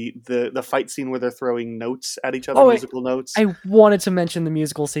 is the fight scene where they're throwing notes at each other, Oh wait, musical notes. I wanted to mention the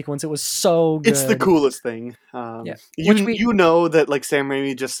musical sequence. It was so good. It's the coolest thing. Yeah, which You know that like Sam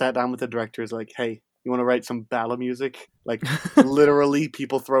Raimi just sat down with the directors, like, hey, you want to write some battle music? Like literally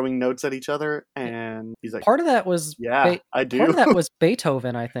people throwing notes at each other, and he's like, part of that was yeah, I part do. of that was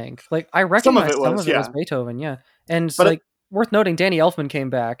Beethoven, I think. Like I Some of recognize it some was, of it was yeah, Beethoven, yeah. And but like worth noting, Danny Elfman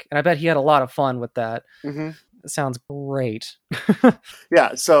came back, and I bet he had a lot of fun with that. mhm. It sounds great.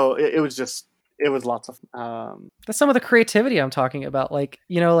 Yeah. So it was lots of That's some of the creativity I'm talking about. Like,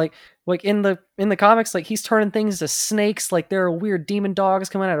 like in the comics, like he's turning things to snakes, like there are weird demon dogs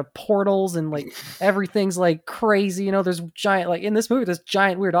coming out of portals, and like everything's like crazy. There's giant, like in this movie, there's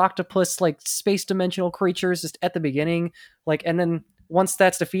giant weird octopus, like space dimensional creatures just at the beginning. Like, and then once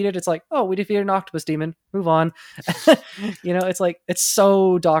that's defeated, it's like, oh, we defeated an octopus demon. Move on. It's like it's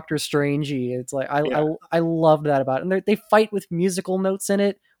so Doctor Strangey. It's like I yeah. I, I loved that about it. And they fight with musical notes in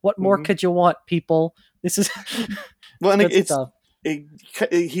it. What more Mhm. could you want, people? This is Well, and good stuff.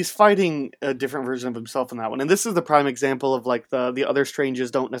 he's fighting a different version of himself in that one, and this is the prime example of like the other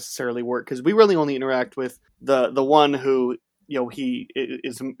Stranges don't necessarily work, because we really only interact with the one who he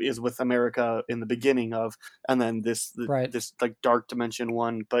is with America in the beginning of, and then Right. this like dark dimension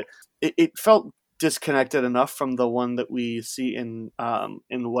one, but it felt disconnected enough from the one that we see in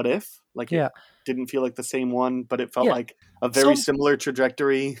What If, like it Yeah. didn't feel like the same one, but it felt Yeah. like a very So similar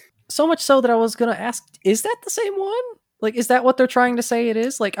trajectory. so much so that I was gonna ask, is that the same one? Like, is that what they're trying to say it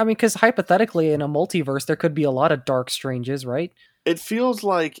is? Like, I mean, because hypothetically, in a multiverse, there could be a lot of dark Stranges, right? It feels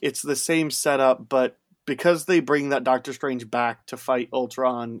like it's the same setup, but because they bring that Doctor Strange back to fight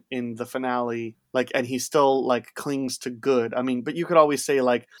Ultron in the finale, like, and he still like clings to good. I mean, but you could always say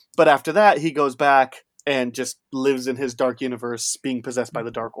like, but after that he goes back and just lives in his dark universe, being possessed by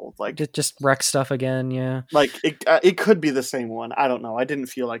the Darkhold. Just wreck stuff again, yeah. It could be the same one. I don't know. I didn't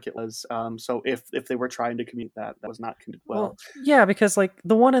feel like it was. So if they were trying to commute that was not commuted well. Well, yeah, because like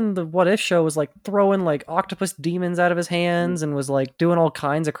the one in the What If show was like throwing like octopus demons out of his hands and was like doing all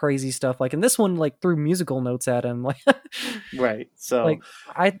kinds of crazy stuff. Like, and this one like threw musical notes at him. Like, Right. So like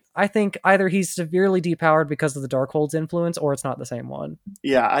I think either he's severely depowered because of the Darkhold's influence, or it's not the same one.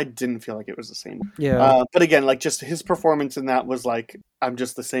 yeah, I didn't feel like it was the same one. Yeah. But again, like just his performance in that was like, I'm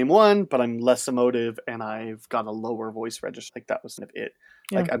just the same one, but I'm less emotive and I've got a lower voice register. Like that was kind of it.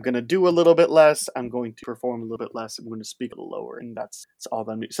 Yeah. Like I'm gonna do a little bit less. I'm going to perform a little bit less. I'm going to speak a little lower, and that's all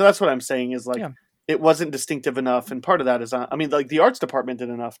that I'm doing. So that's what I'm saying is like, Yeah. it wasn't distinctive enough, and part of that is, I mean, like the arts department did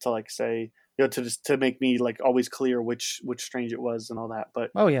enough to like say, you know, to just to make me like always clear which Strange it was and all that.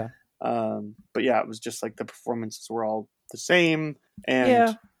 Oh yeah. But yeah, it was just like the performances were all the same, and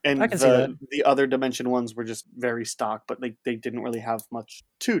Yeah, I can see that. the other dimension ones were just very stock, but they didn't really have much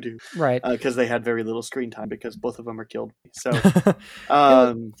to do, Right. because they had very little screen time because both of them are killed. So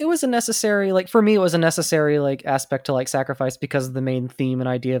it was a necessary, like for me, it was a necessary like aspect to like sacrifice because of the main theme and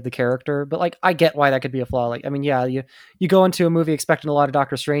idea of the character. But like I get why that could be a flaw. Like I mean, yeah, you go into a movie expecting a lot of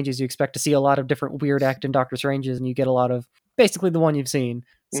Doctor Stranges, you expect to see a lot of different weird acting Doctor Stranges, and you get a lot of basically the one you've seen.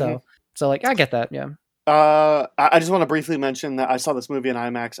 So so like I get that. Yeah. I just want to briefly mention that I saw this movie in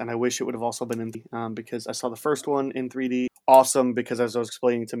IMAX, and I wish it would have also been in 3D, because I saw the first one in 3D. Awesome, because as I was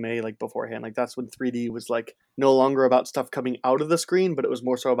explaining to May like beforehand, like that's when 3D was like no longer about stuff coming out of the screen, but it was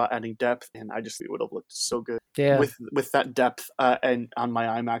more so about adding depth, and I just think it would have looked so good with that depth and on my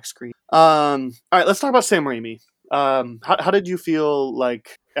IMAX screen. All right, let's talk about Sam Raimi. How did you feel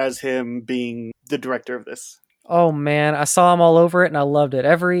like as him being the director of this? Oh man, I saw him all over it and I loved it.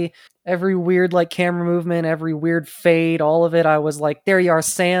 Every weird like camera movement, every weird fade, all of it. I was like, there you are,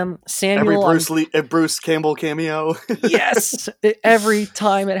 Samuel. Every Bruce Campbell cameo. Yes, every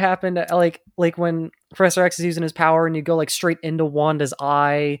time it happened, like when Professor X is using his power and you go like straight into Wanda's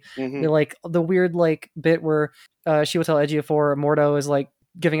eye. Like the weird like bit where Chiwetel Ejiofor Mordo is like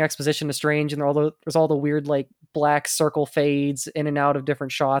giving exposition to Strange, and there's all the weird like black circle fades in and out of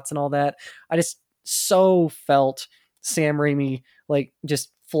different shots and all that. I just so felt Sam Raimi like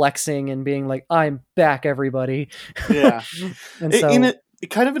just flexing and being like, I'm back, everybody. Yeah. And so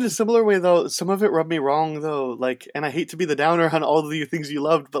kind of in a similar way though, some of it rubbed me wrong though, like, and I hate to be the downer on all of the things you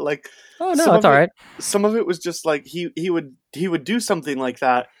loved, but like, oh no, it's all right. Some of it was just like he would do something like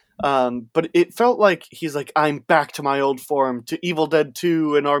that, but it felt like he's like, I'm back to my old form, to Evil Dead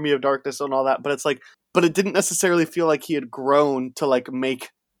 2 and Army of Darkness and all that, but it's like, but it didn't necessarily feel like he had grown to like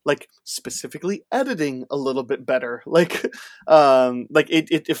make like specifically editing a little bit better. Like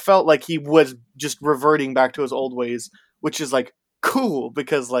it felt like he was just reverting back to his old ways, which is like cool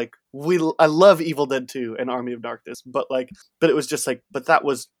because like I love Evil Dead 2 and Army of Darkness, but it was just like, but that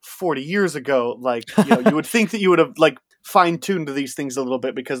was 40 years ago. Like, you know, you would think that you would have like fine-tuned these things a little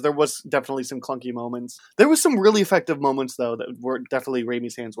bit because there was definitely some clunky moments. There was some really effective moments though that were definitely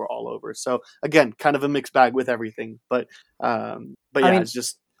Raimi's hands were all over. So again, kind of a mixed bag with everything, but yeah, I mean, it's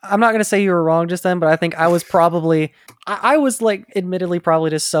just, I'm not going to say you were wrong just then, but I think I was probably, I was like, admittedly,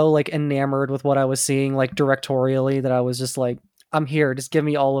 probably just so like enamored with what I was seeing, like directorially, that I was just like, I'm here. Just give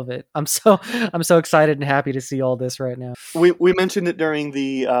me all of it. I'm so excited and happy to see all this right now. We mentioned it during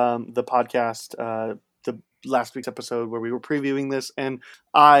the podcast, the last week's episode where we were previewing this, and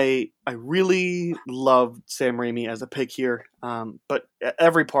I really loved Sam Raimi as a pick here. But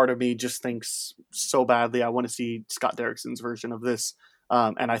every part of me just thinks so badly I want to see Scott Derrickson's version of this.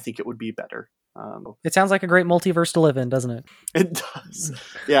 And I think it would be better. It sounds like a great multiverse to live in, doesn't it? It does.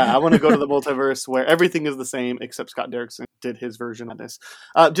 Yeah, I want to go to the multiverse where everything is the same except Scott Derrickson did his version of this.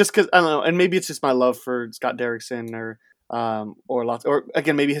 Just because, I don't know, and maybe it's just my love for Scott Derrickson or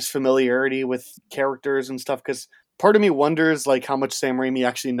again, maybe his familiarity with characters and stuff, because part of me wonders like how much Sam Raimi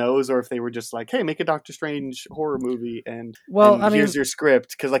actually knows, or if they were just like, hey, make a Doctor Strange horror movie and here's your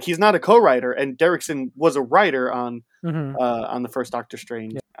script, because like he's not a co-writer, and Derrickson was a writer on the first Doctor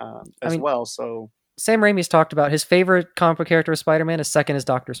Strange as well. So Sam Raimi's talked about his favorite comic book character of Spider-Man is second is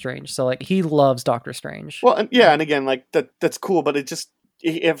Doctor Strange. So like he loves Doctor Strange. Well, and again, like that's cool, but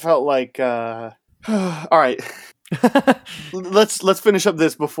it felt like all right. let's finish up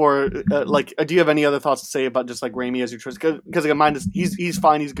this before do you have any other thoughts to say about just like Raimi as your choice? Because again, mine is he's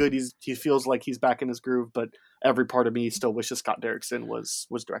fine, he's good, he feels like he's back in his groove, but every part of me still wishes Scott Derrickson was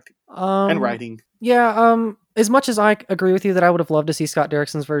directing and writing. Yeah, as much as I agree with you that I would have loved to see Scott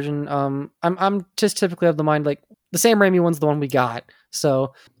Derrickson's version, I'm just typically of the mind like the Sam Raimi one's the one we got.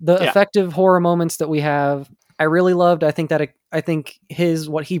 So the effective horror moments that we have, I really loved. I think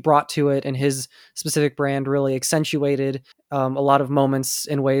what he brought to it and his specific brand really accentuated a lot of moments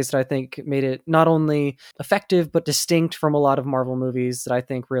in ways that I think made it not only effective but distinct from a lot of Marvel movies that I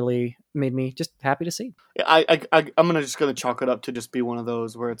think really made me just happy to see. I'm gonna chalk it up to just be one of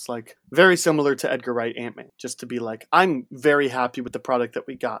those where it's like very similar to Edgar Wright Ant-Man, just to be like, I'm very happy with the product that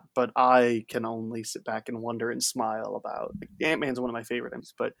we got, but I can only sit back and wonder and smile about Ant-Man's one of my favorite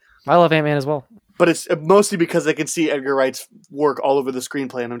movies, but I love Ant-Man as well. But it's mostly because I can see Edgar Wright's work all over the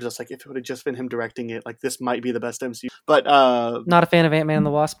screenplay, and I'm just like, if it would have just been him directing it, like this might be the best MCU. But not a fan of Ant-Man and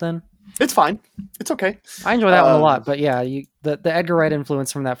the Wasp then? It's fine. It's okay. I enjoy that one a lot, but yeah, the Edgar Wright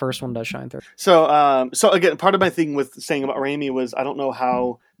influence from that first one does shine through. So again, part of my thing with saying about Raimi was I don't know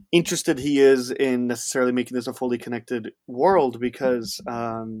how interested he is in necessarily making this a fully connected world, because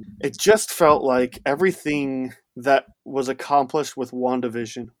it just felt like everything that was accomplished with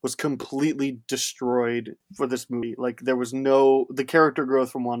WandaVision was completely destroyed for this movie. Like, there was the character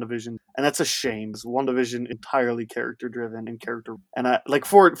growth from WandaVision, and that's a shame. WandaVision entirely character driven and I like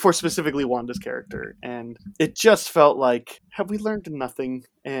for specifically Wanda's character, and it just felt like, have we learned nothing?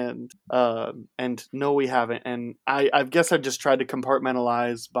 And no, we haven't. And I guess I just tried to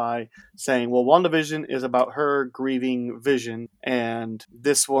compartmentalize by saying, well, WandaVision is about her grieving Vision, and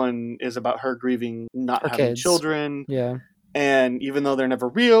this one is about her grieving not having kids. children. Yeah. And even though they're never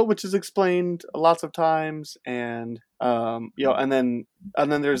real, which is explained lots of times, and and then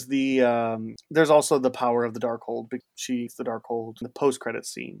there's there's also the power of the Darkhold, because she's the Darkhold in the post-credit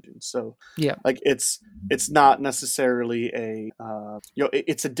scene. And so yeah, like it's not necessarily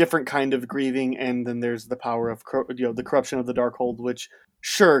it's a different kind of grieving. And then there's the power of the corruption of the Darkhold, which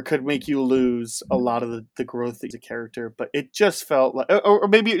sure could make you lose a lot of the growth of the character, but it just felt like, or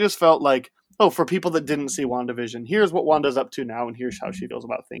maybe it just felt like, oh, for people that didn't see WandaVision, here's what Wanda's up to now, and here's how she feels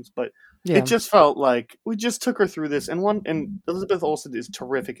about things. But it just felt like we just took her through this, and Elizabeth Olsen is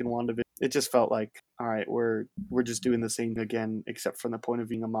terrific in WandaVision. It just felt like, all right, we're just doing the same again, except from the point of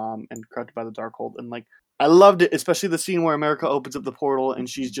being a mom and corrupted by the Darkhold. And like, I loved it, especially the scene where America opens up the portal and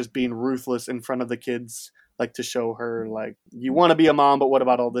she's just being ruthless in front of the kids, like to show her, like, you want to be a mom, but what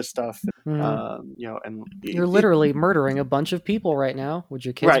about all this stuff? And you're literally murdering a bunch of people right now. Would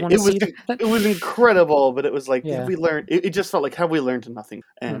your kids want to see that? It was incredible, but it was like, have we learned? It just felt like, have we learned nothing?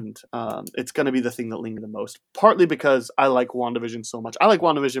 And it's going to be the thing that lingered the most, partly because I like WandaVision so much. I like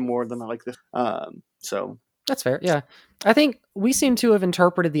WandaVision more than I like this. So that's fair. Yeah. I think we seem to have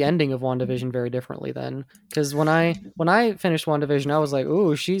interpreted the ending of WandaVision very differently then. Because when I finished WandaVision, I was like,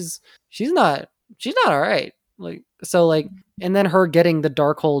 ooh, she's not all right. Like, so like, and then her getting the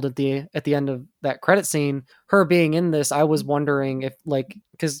Darkhold at the end of that credit scene, her being in this, I was wondering if, like,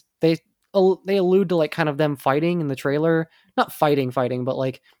 because they allude to like kind of them fighting in the trailer, not fighting, but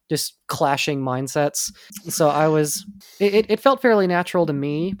like just clashing mindsets. So it felt fairly natural to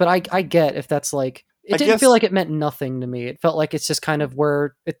me, but I get if that's like, it didn't feel like it meant nothing to me. It felt like it's just kind of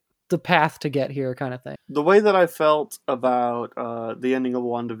the path to get here kind of thing. The way that I felt about the ending of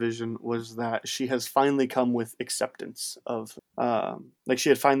WandaVision was that she has finally come with acceptance of, like, she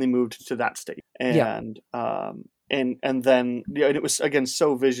had finally moved to that state. And and then it was, again,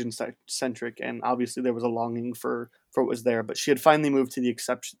 so Vision centric, and obviously there was a longing for what was there, but she had finally moved to the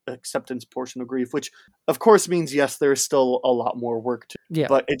acceptance portion of grief, which of course means, yes, there is still a lot more work to do.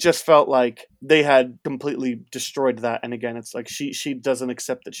 But it just felt like they had completely destroyed that. And again, it's like she doesn't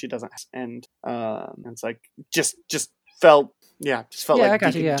accept that she doesn't, and it's like just felt like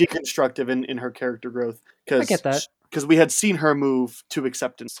deconstructive in her character growth, because I get that. Because we had seen her move to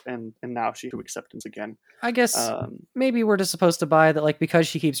acceptance, and now she's to acceptance again. I guess maybe we're just supposed to buy that, like, because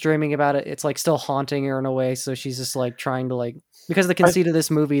she keeps dreaming about it, it's like still haunting her in a way. So she's just like trying to, like, because the conceit of this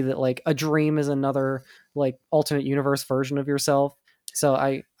movie that like a dream is another like alternate universe version of yourself. So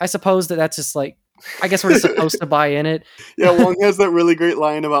I suppose that's just like, I guess we're just supposed to buy in it. Yeah, Wong has that really great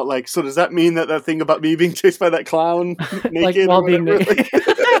line about, like, so does that mean that thing about me being chased by that clown naked, like, while being naked?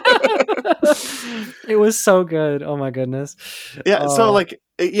 It was so good. Oh my goodness. Yeah. So like,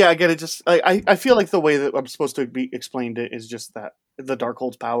 yeah, again, it just, I feel like the way that I'm supposed to be explained it is just that the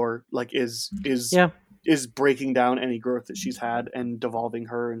Darkhold's power, like, is breaking down any growth that she's had and devolving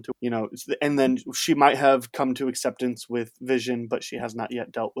her into, and then she might have come to acceptance with Vision, but she has not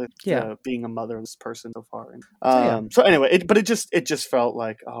yet dealt with being a motherless person so far. So anyway, it just felt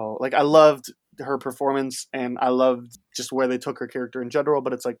like, I loved her performance, and I loved just where they took her character in general,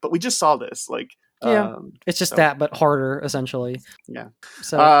 but it's like, but we just saw this, like, it's just that, but harder, essentially. Yeah.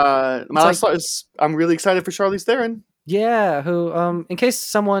 So my last thought is, I'm really excited for Charlize Theron. Yeah, who, in case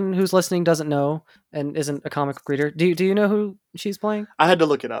someone who's listening doesn't know and isn't a comic book reader, do you know who she's playing? I had to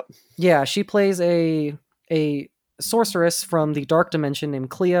look it up. Yeah, she plays a sorceress from the Dark Dimension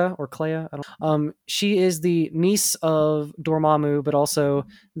named Clea. I don't know. She is the niece of Dormammu, but also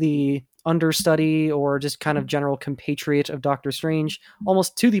the understudy or just kind of general compatriot of Doctor Strange,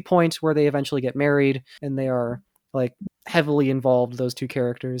 almost to the point where they eventually get married, and they are like heavily involved, those two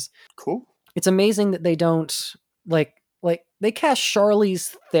characters. Cool. It's amazing that they don't like they cast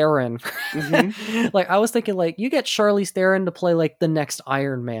Charlize Theron. Mm-hmm. Like, I was thinking, like, you get Charlize Theron to play like the next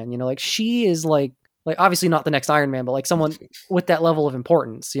Iron Man, like she is like obviously not the next Iron Man, but like someone with that level of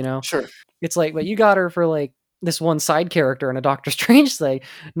importance, Sure. It's like, but you got her for like this one side character in a Doctor Strange thing,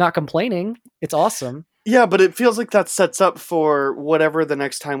 not complaining. It's awesome. Yeah, but it feels like that sets up for whatever the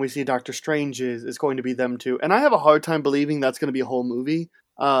next time we see Doctor Strange is going to be them too. And I have a hard time believing that's going to be a whole movie.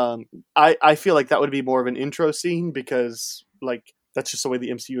 I feel like that would be more of an intro scene because like that's just the way the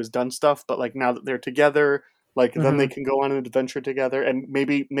MCU has done stuff. But like now that they're together, like then they can go on an adventure together, and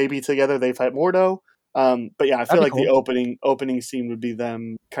maybe together they fight Mordo. But yeah, I feel like the opening scene would be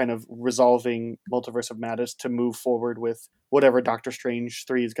them kind of resolving Multiverse of Madness to move forward with whatever Doctor Strange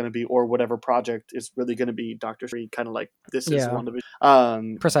 3 is going to be, or whatever project is really going to be Doctor Strange, kind of like this is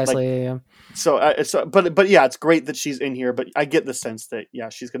WandaVision. Precisely. Like, but yeah, it's great that she's in here, but I get the sense that, yeah,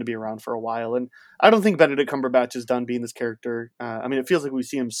 she's going to be around for a while. And I don't think Benedict Cumberbatch is done being this character. I mean, it feels like we've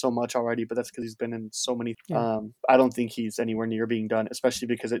seen him so much already, but that's because he's been in so many. Yeah. I don't think he's anywhere near being done, especially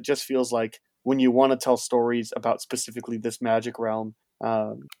because it just feels like when you want to tell stories about specifically this magic realm,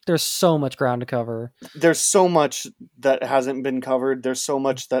 there's so much ground to cover. There's so much that hasn't been covered. There's so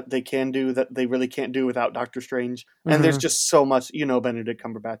much that they can do that they really can't do without Doctor Strange. And there's just so much, Benedict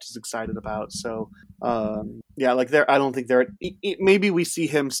Cumberbatch is excited about. So, yeah, like I don't think maybe we see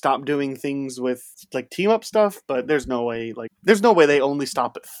him stop doing things with like team up stuff, but there's no way they only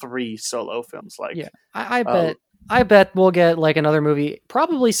stop at 3 solo films. Like, yeah, I bet we'll get like another movie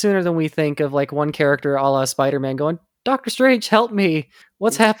probably sooner than we think of like one character a la Spider-Man going, Doctor Strange, help me.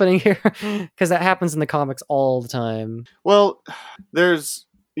 What's happening here? Because that happens in the comics all the time. Well,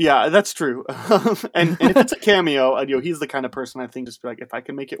 yeah, that's true. and if it's a cameo, he's the kind of person I think just be like, if I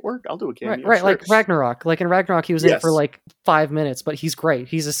can make it work, I'll do a cameo. Right, sure. like Ragnarok. Like in Ragnarok, he was in it for like 5 minutes, but he's great.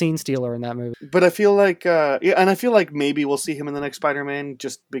 He's a scene stealer in that movie. But I feel like, and I feel like maybe we'll see him in the next Spider-Man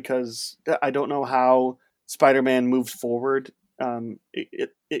just because I don't know how Spider-Man moves forward.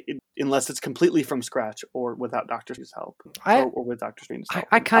 Unless it's completely from scratch or without Doctor Strange's help, or with Doctor Strange's help.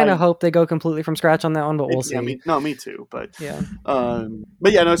 I kind of hope they go completely from scratch on that one, but we'll see. Me too. But yeah,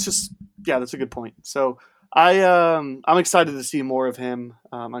 but yeah, no, it's just that's a good point. So I'm excited to see more of him.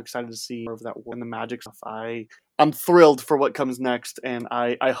 I'm excited to see more of that and the magic stuff. I'm thrilled for what comes next, and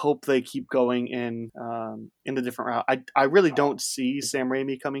I hope they keep going in a different route. I really don't see Sam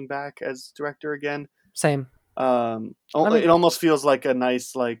Raimi coming back as director again. Same. It almost feels like a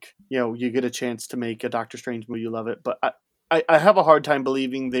nice, like, you get a chance to make a Doctor Strange movie, you love it, but I have a hard time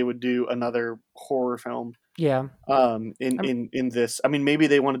believing they would do another horror film. Yeah. In this, I mean, maybe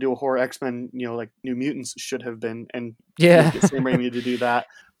they want to do a horror X-Men, like New Mutants should have been, and get Sam Raimi to do that,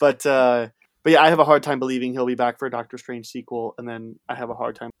 but yeah, I have a hard time believing he'll be back for a Doctor Strange sequel, and then I have a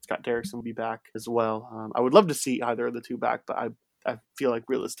hard time Scott Derrickson will be back as well. I would love to see either of the two back, but I feel like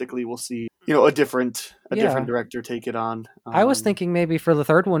realistically we'll see, a different director take it on. I was thinking maybe for the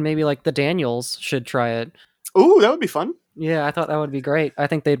third one, maybe like the Daniels should try it. Ooh, that would be fun. Yeah, I thought that would be great. I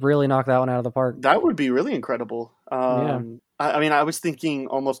think they'd really knock that one out of the park. That would be really incredible. I mean, I was thinking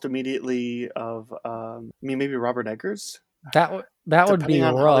almost immediately of, maybe Robert Eggers. That would be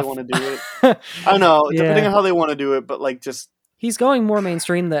rough. How they want to do it. I know, depending on how they want to do it, but like just he's going more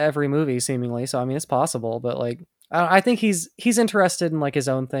mainstream than every movie seemingly. So I mean, it's possible, but like I think he's interested in like his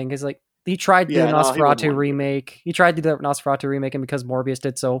own thing. He's like he tried the Nosferatu remake. He tried to do the Nosferatu remake, and because Morbius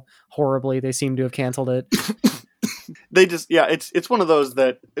did so horribly, they seem to have canceled it. They just it's one of those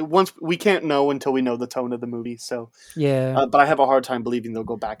that once we can't know until we know the tone of the movie. So yeah, but I have a hard time believing they'll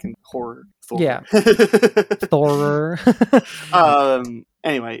go back in horror. Yeah, Thor.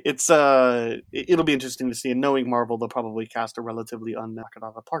 Anyway, it'll be interesting to see. And knowing Marvel, they'll probably cast a relatively knock it out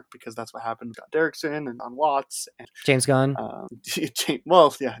of the park because that's what happened with Scott Derrickson and Don Watts and James Gunn.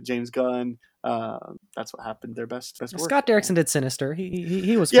 James Gunn. That's what happened. Their best work. Scott Derrickson did Sinister.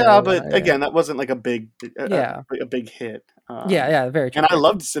 He was but again, that wasn't like a big hit. Very true. And I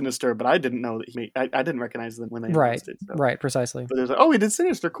loved Sinister, but I didn't know that he made. I didn't recognize them when they announced it. So. Right, precisely. But there's like, oh, he did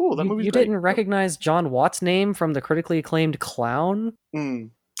Sinister. Cool. That movie. You didn't recognize John Watts' name from the critically acclaimed Clown?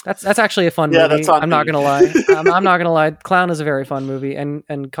 That's actually a fun movie. That's on I'm not gonna lie. I'm not gonna lie. Clown is a very fun movie,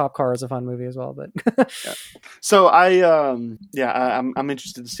 and Cop Car is a fun movie as well. But so I'm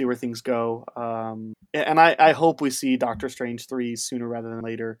interested to see where things go. And I hope we see Doctor Strange 3 sooner rather than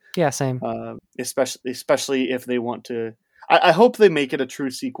later. Yeah, same. Especially if they want to. I hope they make it a true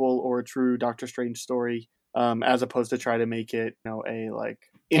sequel or a true Doctor Strange story, as opposed to try to make it, a like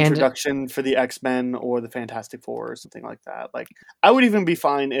introduction for the X-Men or the Fantastic Four or something like that. Like, I would even be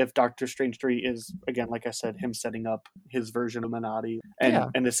fine if Doctor Strange 3 is, again, like I said, him setting up his version of Illuminati,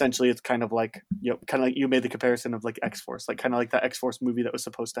 and essentially it's kind of like you made the comparison of like X-Force, like kind of like that X-Force movie that was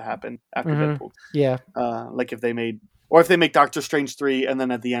supposed to happen after Deadpool. Yeah. Like if they make Doctor Strange 3 and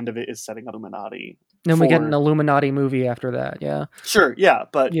then at the end of it is setting up Illuminati. Then we get an Illuminati movie after that. Yeah. Sure. Yeah.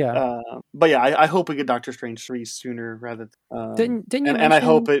 But Yeah. I hope we get Doctor Strange 3 sooner rather than, Didn't you mention? And I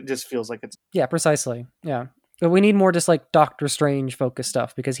hope it just feels like it's. Yeah, precisely. Yeah. But we need more just like Doctor Strange focused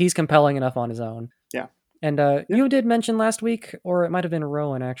stuff because he's compelling enough on his own. Yeah. And you did mention last week, or it might have been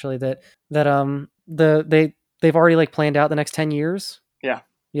Rowan actually, that they've already like planned out the next 10 years. Yeah.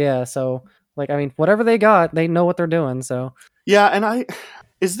 Yeah. So like, I mean, whatever they got, they know what they're doing. So yeah, and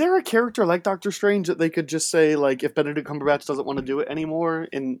is there a character like Doctor Strange that they could just say, like, if Benedict Cumberbatch doesn't want to do it anymore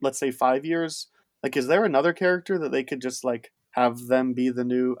in, let's say, 5 years, like, is there another character that they could just like have them be the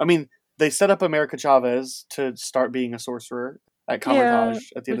new? I mean, they set up America Chavez to start being a sorcerer at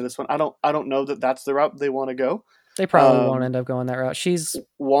Camartage at the end of this one. I don't know that that's the route they want to go. They probably won't end up going that route. She's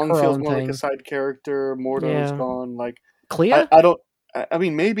Wong feels more like a side character. Mordo's gone. Like Clea. I don't. I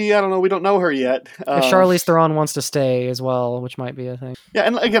mean, maybe, I don't know. We don't know her yet. If Charlize Theron wants to stay as well, which might be a thing. Yeah,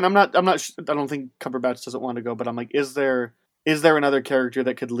 and again, I don't think Cumberbatch doesn't want to go, but I'm like, is there another character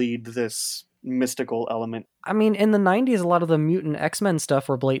that could lead this mystical element? I mean, in the 90s, a lot of the mutant X-Men stuff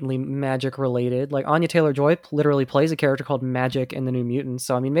were blatantly magic related. Like Anya Taylor-Joy literally plays a character called Magic in the New Mutants.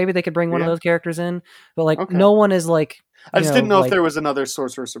 So I mean, maybe they could bring one of those characters in, but like no one is like. I just didn't know if there was another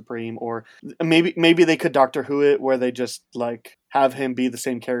Sorcerer Supreme, or maybe they could Doctor Who it, where they just like have him be the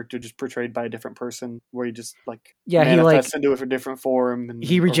same character, just portrayed by a different person, where he just like manifests into a different form, and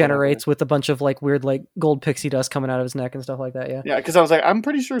he regenerates with a bunch of like weird like gold pixie dust coming out of his neck and stuff like that. Yeah, because I was like, I'm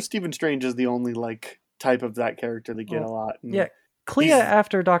pretty sure Stephen Strange is the only like type of that character they get a lot. And Clea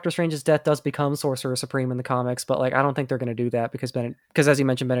after Doctor Strange's death does become Sorcerer Supreme in the comics, but like I don't think they're going to do that because as you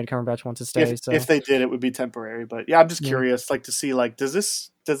mentioned, Benedict Cumberbatch wants to stay. If they did, it would be temporary. But yeah, I'm just curious, like to see like does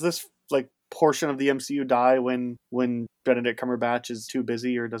this like portion of the MCU die when Benedict Cumberbatch is too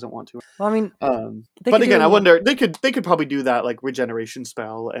busy or doesn't want to? Well, I mean, but again, I wonder they could probably do that like regeneration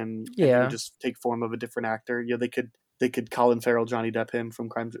spell and just take form of a different actor. Yeah, they could Colin Farrell, Johnny Depp him from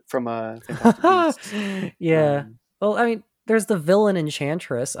Fantastic Beasts. Well, I mean. There's the villain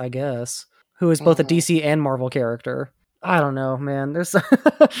Enchantress, I guess, who is both a DC and Marvel character. I don't know, man. There's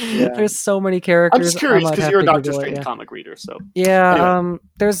there's so many characters. I'm just curious because you're a Doctor Strange comic reader, so anyway.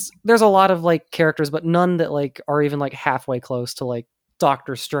 There's a lot of like characters, but none that like are even like halfway close to like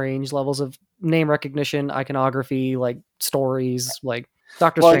Doctor Strange levels of name recognition, iconography, like stories, like.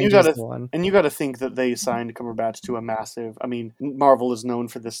 Doctor Strange is the one. And you got to think that they signed Cumberbatch to a massive. I mean, Marvel is known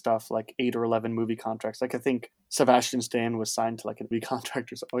for this stuff, like 8 or 11 movie contracts. Like I think Sebastian Stan was signed to like a movie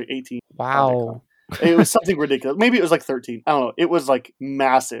contract or 18. Wow. It was something ridiculous. Maybe it was like 13. I don't know. It was like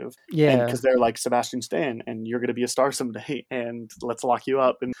massive. Yeah. Because they're like Sebastian Stan, and you're going to be a star someday, and let's lock you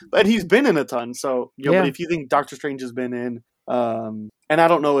up. But he's been in a ton. So but if you think Doctor Strange has been in, and I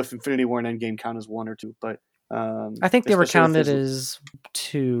don't know if Infinity War and Endgame count as 1 or 2, but. I think they were counted as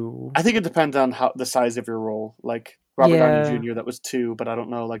 2. I think it depends on the size of your role. Like Robert Downey Jr., that was 2, but I don't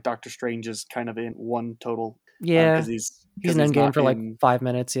know. Like Doctor Strange is kind of in 1 total. Yeah, because he's in Endgame for like 5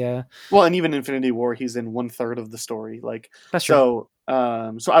 minutes. Yeah. Well, and even Infinity War, he's in 1/3 of the story. Like that's true.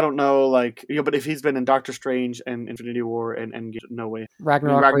 So I don't know. Like but if he's been in Doctor Strange and Infinity War and Endgame, no way.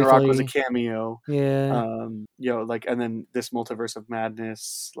 Ragnarok was a cameo. Yeah. Like and then this Multiverse of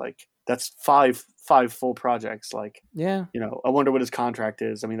Madness, like. That's five full projects. Like, I wonder what his contract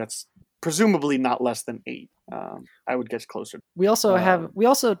is. I mean, that's presumably not less than 8. I would guess closer. We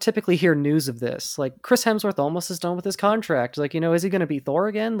also typically hear news of this. Like Chris Hemsworth almost is done with his contract. Like, is he going to be Thor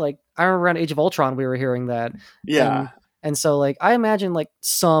again? Like I remember around Age of Ultron, we were hearing that. Yeah. And so like, I imagine like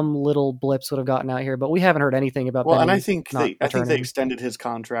some little blips would have gotten out here, but we haven't heard anything about. Well, and I think they extended his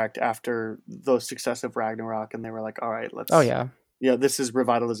contract after those successive Ragnarok, and they were like, all right, let's. Oh yeah. Yeah, this is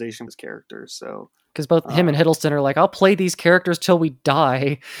revitalization of his characters. So because both him and Hiddleston are like, I'll play these characters till we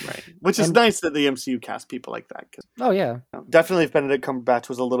die. Right. Which is nice that the MCU cast people like that. Definitely if Benedict Cumberbatch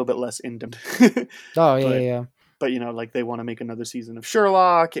was a little bit less in-depth. Yeah. But like they want to make another season of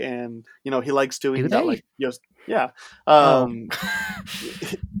Sherlock, and he likes doing that. Like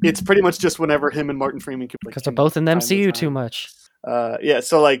it's pretty much just whenever him and Martin Freeman can. Because they're both in the MCU too much.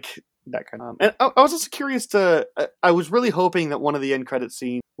 So like. That kind of, and I was also curious I was really hoping that one of the end credit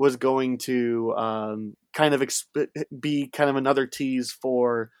scenes was going to kind of be kind of another tease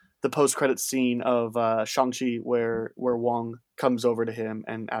for the post credit scene of Shang-Chi where Wong comes over to him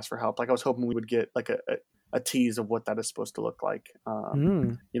and asks for help. Like I was hoping we would get like a tease of what that is supposed to look like.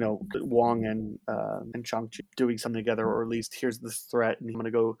 Wong and Shang-Chi doing something together, or at least here's this threat, and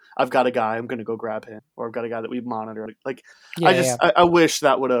I've got a guy, I'm gonna go grab him, or I've got a guy that we monitor. Like I wish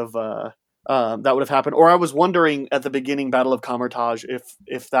that would have that would have happened. Or I was wondering at the beginning Battle of Kamartaj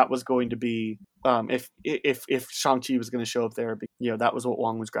if that was going to be if Shang-Chi was going to show up there. That was what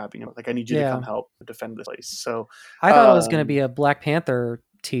Wong was grabbing him. Like, I need you to come help defend this place. So I thought it was going to be a Black Panther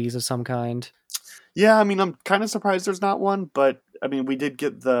tease of some kind. Yeah, I mean, I'm kind of surprised there's not one, but I mean, we did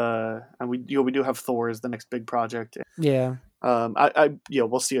get and we do have Thor as the next big project. Yeah.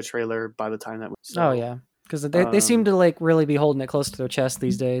 We'll see a trailer by the time that. Oh yeah. Because they seem to like really be holding it close to their chest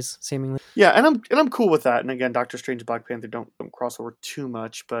these days, seemingly. Yeah, and I'm cool with that. And again, Doctor Strange and Black Panther don't cross over too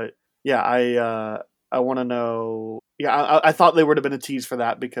much, but yeah, I want to know. Yeah, I thought they would have been a tease for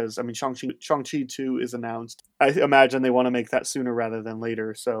that because I mean, Shang-Chi 2 is announced. I imagine they want to make that sooner rather than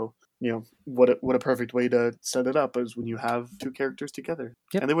later. So what a perfect way to set it up is when you have two characters together.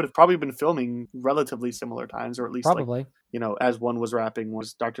 Yep. And they would have probably been filming relatively similar times, or at least probably. As one was wrapping,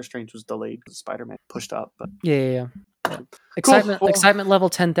 Doctor Strange was delayed because Spider-Man pushed up. But yeah. Excitement level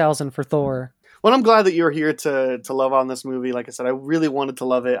 10,000 for Thor. Well, I'm glad that you're here to love on this movie. Like I said, I really wanted to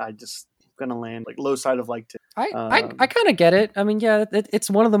love it. I just gonna land like low side of like to. I kind of get it. I mean, yeah,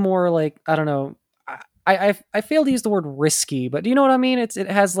 it's one of the more like I don't know. I fail to use the word risky, but do you know what I mean? It's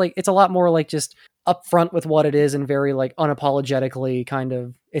a lot more like just upfront with what it is and very like unapologetically kind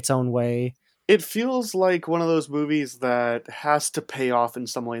of its own way. It feels like one of those movies that has to pay off in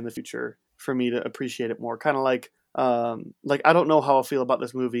some way in the future for me to appreciate it more. Kind of like I don't know how I'll feel about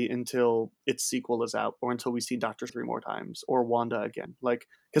this movie until its sequel is out, or until we see Doctor 3 more times, or Wanda again. Like,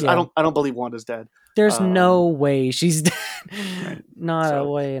 because I don't believe Wanda's dead. There's no way she's dead. Right. Not a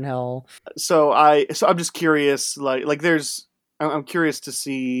way in hell. So I'm just curious. I'm curious to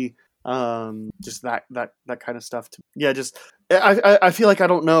see just that kind of stuff. I feel like I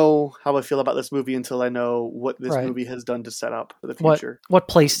don't know how I feel about this movie until I know what this movie has done to set up for the future. What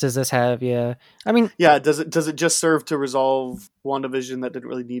place does this have? Yeah, I mean, yeah. Does it just serve to resolve WandaVision that didn't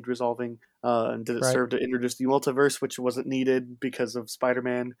really need resolving? And did it serve to introduce the multiverse, which wasn't needed because of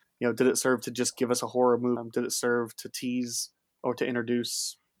Spider-Man? Did it serve to just give us a horror movie? Did it serve to tease or to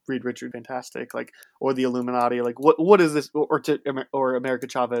introduce Reed Richards Fantastic, or the Illuminati? Like, what is this, or America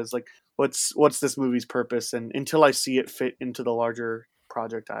Chavez? Like, what's this movie's purpose? And until I see it fit into the larger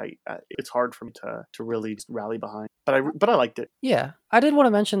project, it's hard for me to really rally behind. But I liked it. Yeah, I did want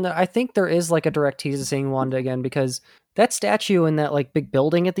to mention that I think there is like a direct tease of seeing Wanda again, because that statue in that like big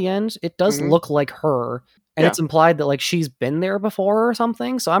building at the end, it does look like her. And it's implied that like she's been there before or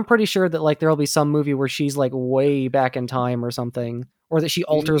something. So I'm pretty sure that like there'll be some movie where she's like way back in time or something, or that she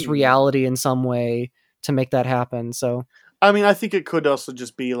alters reality in some way to make that happen. So I mean, I think it could also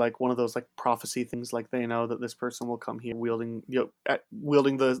just be like one of those like prophecy things, like they know that this person will come here wielding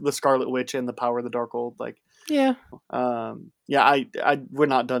the Scarlet Witch and the power of the Darkhold. Like, yeah, we're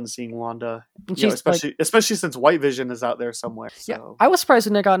not done seeing Wanda, especially since White Vision is out there somewhere. So. Yeah, I was surprised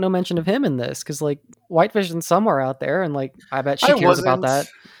when I got no mention of him in this, because like White Vision's somewhere out there, and like I bet she cares about that.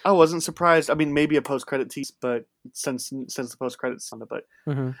 I wasn't surprised. I mean, maybe a post-credit tease, but since the post-credits, but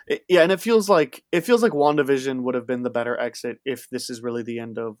and it feels like WandaVision would have been the better exit if this is really the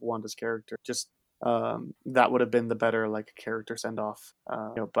end of Wanda's character. Just that would have been the better like character send-off.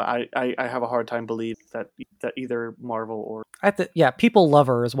 But I have a hard time believing that either Marvel or people love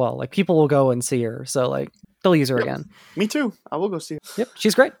her as well. Like, people will go and see her, so like they'll use her again. Me too. I will go see her. Yep,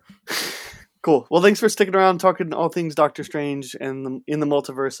 she's great. Cool. Well, thanks for sticking around, talking all things Doctor Strange and in the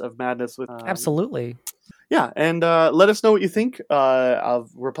multiverse of madness. With absolutely. Yeah, and let us know what you think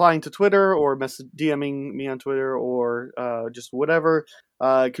of replying to Twitter, or DMing me on Twitter, or just whatever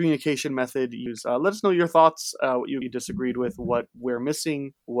communication method you use. Let us know your thoughts, what you disagreed with, what we're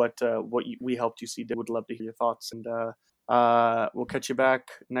missing, what we helped you see. Would love to hear your thoughts, and we'll catch you back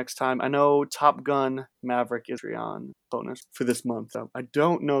next time. I know Top Gun Maverick is on bonus for this month. I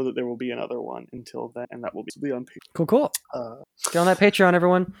don't know that there will be another one until then, and that will be on Patreon. Cool. Get on that Patreon,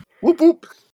 everyone. Whoop whoop.